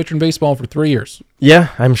the best pitcher in baseball for 3 years. Yeah,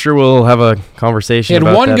 I'm sure we'll have a conversation about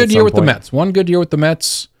that. He had one good year with the Mets. One good year with the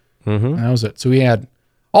Mets. Mm-hmm. And that was it. So he had,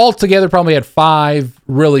 altogether, probably had 5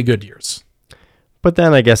 really good years. But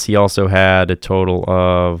then I guess he also had a total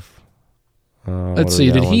of... let's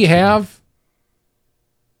see. Did he have...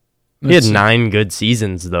 He had 9 good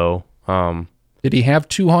seasons, though. Did he have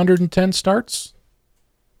 210 starts?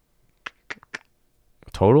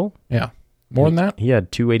 Total? Yeah. More than that? He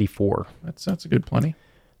had 284. That's a good plenty.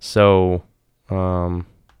 So, and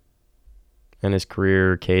his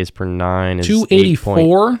career Ks per 9 is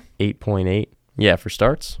 284? 8.8. Yeah, for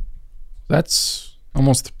starts. That's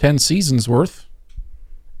almost 10 seasons worth.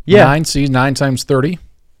 Yeah. 9 seasons, 9 times 30.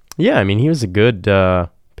 Yeah, I mean, he was a good pitcher.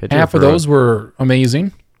 Half of those were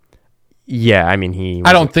amazing. Yeah, I mean,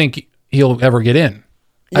 I don't think he'll ever get in.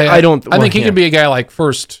 Yeah, I think he could be a guy like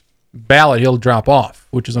first ballot. He'll drop off,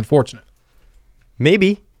 which is unfortunate.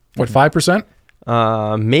 Maybe. What,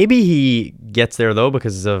 5%? Maybe he gets there though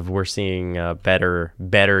because of we're seeing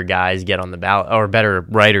better guys get on the ballot or better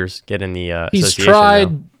writers get in the He's association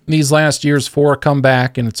tried now. These last years for a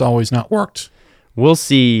comeback, and it's always not worked. We'll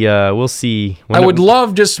see. We'll see. I would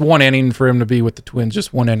love just one inning for him to be with the Twins.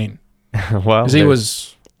 Just one inning. Well, he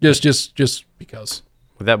was just because.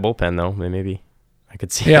 With that bullpen though, maybe I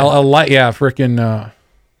could see. Yeah, freaking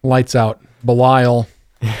lights out. Belial.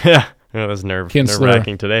 Yeah. It was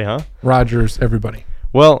nerve-wracking today, huh? Rogers, everybody.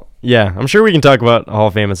 Well, yeah, I'm sure we can talk about Hall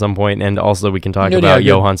of Fame at some point, and also we can talk about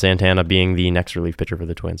Johan Santana being the next relief pitcher for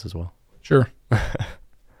the Twins as well. Sure.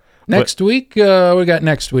 Next week, we got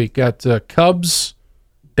next week. Got Cubs,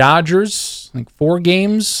 Dodgers, I think 4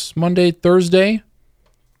 games, Monday, Thursday.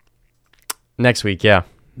 Next week, yeah.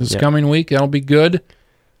 This coming week, that'll be good.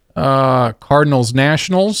 Cardinals,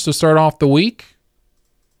 Nationals to start off the week.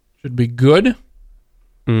 Should be good.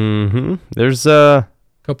 Mm-hmm. There's a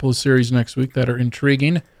couple of series next week that are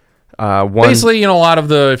intriguing. One, basically, a lot of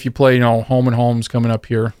the, if you play, home and homes coming up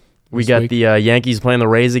here. We got the Yankees playing the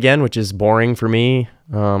Rays again, which is boring for me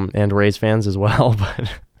and Rays fans as well,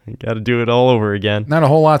 but we got to do it all over again. Not a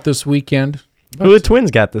whole lot this weekend. Who the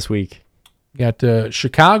Twins got this week? Got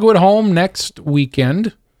Chicago at home next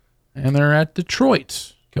weekend, and they're at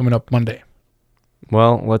Detroit coming up Monday.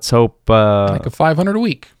 Well, let's hope like a 500 a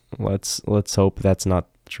week. Let's hope that's not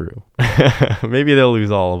true. Maybe they'll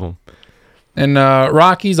lose all of them. And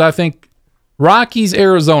Rockies, I think Rockies,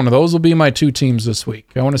 Arizona, those will be my 2 teams this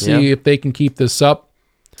week. I want to see if they can keep this up,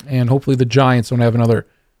 and hopefully the Giants don't have another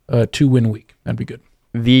 2-win week. That'd be good.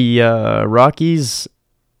 The Rockies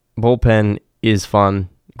bullpen is fun.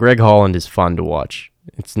 Greg Holland is fun to watch.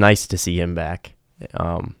 It's nice to see him back.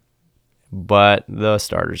 But the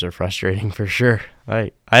starters are frustrating for sure.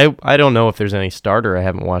 I don't know if there's any starter I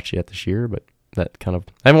haven't watched yet this year, but I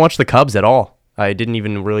haven't watched the Cubs at all. I didn't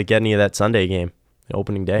even really get any of that Sunday game, the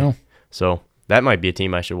opening day. No. So that might be a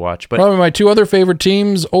team I should watch. But probably my 2 other favorite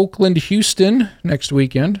teams, Oakland, Houston, next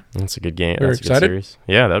weekend. That's a good game. Very That's excited. A good series.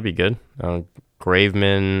 Yeah, that'd be good.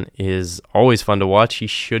 Graveman is always fun to watch. He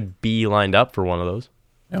should be lined up for one of those.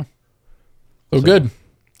 Yeah. So good.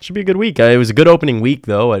 Should be a good week. It was a good opening week,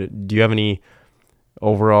 though. Do you have any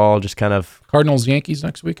overall just kind of... Cardinals, Yankees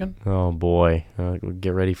next weekend? Oh, boy.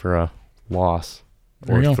 Get ready for a loss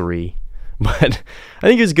There or 3. But I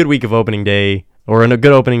think it was a good week of opening day, or in a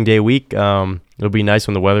good opening day week. It'll be nice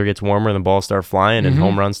when the weather gets warmer and the balls start flying and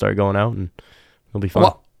home runs start going out, and it'll be fun.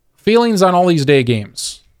 Well, feelings on all these day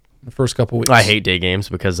games the first couple weeks? I hate day games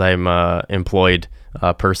because I'm an employed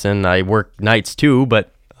person. I work nights too,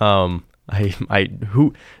 but day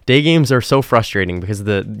games are so frustrating because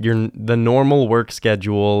the normal work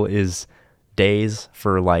schedule is days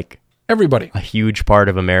for like everybody, a huge part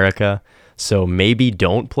of America. So maybe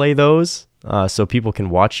don't play those so people can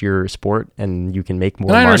watch your sport and you can make more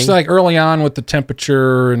money. I understand, like early on with the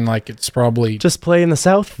temperature and like it's probably just play in the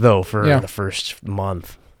South though for the first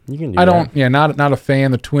month. You can do I that. don't. Yeah, not a fan.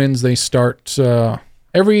 The Twins, they start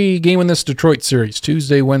every game in this Detroit series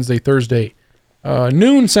Tuesday, Wednesday, Thursday,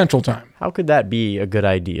 noon Central Time. How could that be a good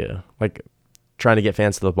idea? Like trying to get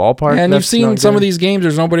fans to the ballpark. And you've seen some of these games.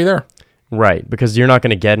 There's nobody there. Right, because you're not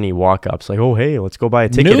going to get any walk-ups. Like, oh, hey, let's go buy a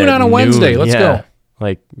ticket noon on a Wednesday. Let's go.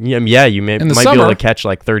 Like, you might be able to catch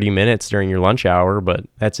like 30 minutes during your lunch hour, but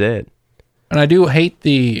that's it. And I do hate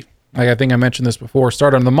I think I mentioned this before,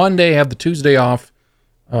 start on the Monday, have the Tuesday off,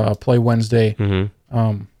 play Wednesday.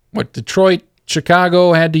 Mm-hmm. Detroit,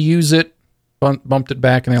 Chicago had to use it, bumped it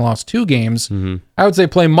back, and they lost 2 games. Mm-hmm. I would say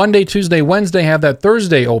play Monday, Tuesday, Wednesday, have that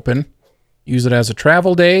Thursday open, use it as a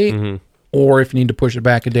travel day. Mm-hmm. Or if you need to push it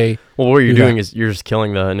back a day. Well, what you're doing is you're just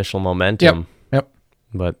killing the initial momentum. Yep.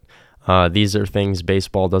 But these are things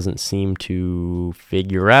baseball doesn't seem to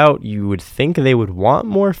figure out. You would think they would want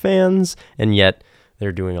more fans, and yet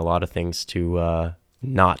they're doing a lot of things to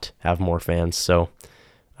not have more fans. So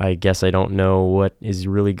I guess I don't know what is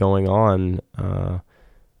really going on.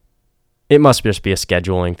 It must just be a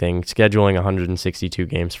scheduling thing. Scheduling 162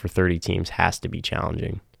 games for 30 teams has to be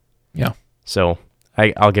challenging. Yeah. So...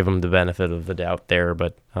 I'll give them the benefit of the doubt there,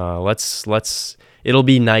 but it'll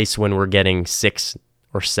be nice when we're getting 6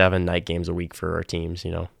 or 7 night games a week for our teams.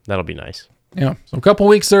 That'll be nice. Yeah. So a couple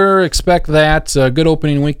weeks there, expect that. Good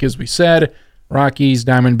opening week, as we said. Rockies,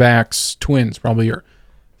 Diamondbacks, Twins, probably your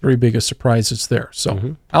 3 biggest surprises there.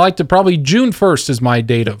 So I like to probably June 1st is my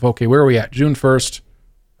date of, okay, where are we at? June 1st,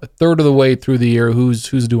 a third of the way through the year, who's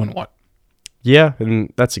doing what? Yeah,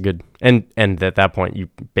 and that's a good... And at that point, you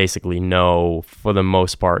basically know, for the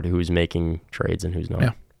most part, who's making trades and who's not.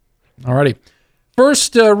 Yeah. Alrighty.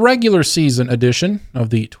 First regular season edition of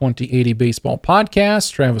the 2080 Baseball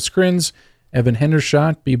Podcast. Travis Kriens, Evan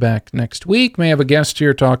Hendershot, be back next week. May have a guest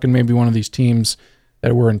here talking maybe one of these teams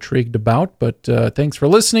that we're intrigued about. But thanks for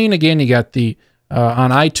listening. Again, you got the on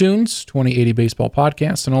iTunes, 2080 Baseball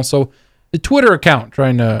Podcast, and also the Twitter account,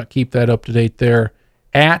 trying to keep that up to date there,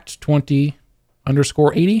 at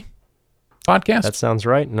 20_80 podcast. That sounds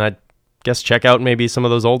right. And I guess check out maybe some of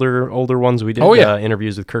those older ones we did.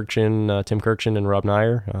 Interviews with Tim Kirkchin and Rob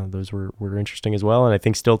Nyer. Those were interesting as well, and I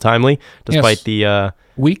think still timely despite the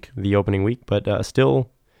opening week, but still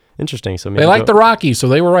interesting. So maybe they like the Rockies, so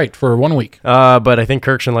they were right for 1 week. But I think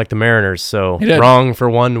Kirkchin liked the Mariners, so wrong for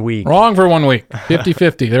 1 week. Wrong for 1 week.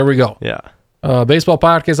 50-50. There we go. Yeah. Baseball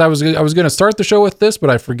podcast. I was going to start the show with this, but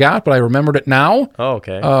I forgot, but I remembered it now. Oh,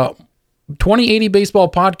 okay. 2080 Baseball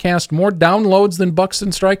podcast, more downloads than Bucks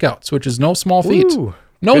and strikeouts, which is no small feat. Ooh,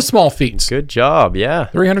 small feats. Good job, yeah.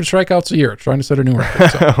 300 strikeouts a year. Trying to set a new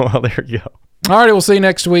record. So. Well, there you go. All right, we'll see you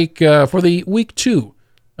next week for the week 2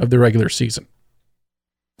 of the regular season.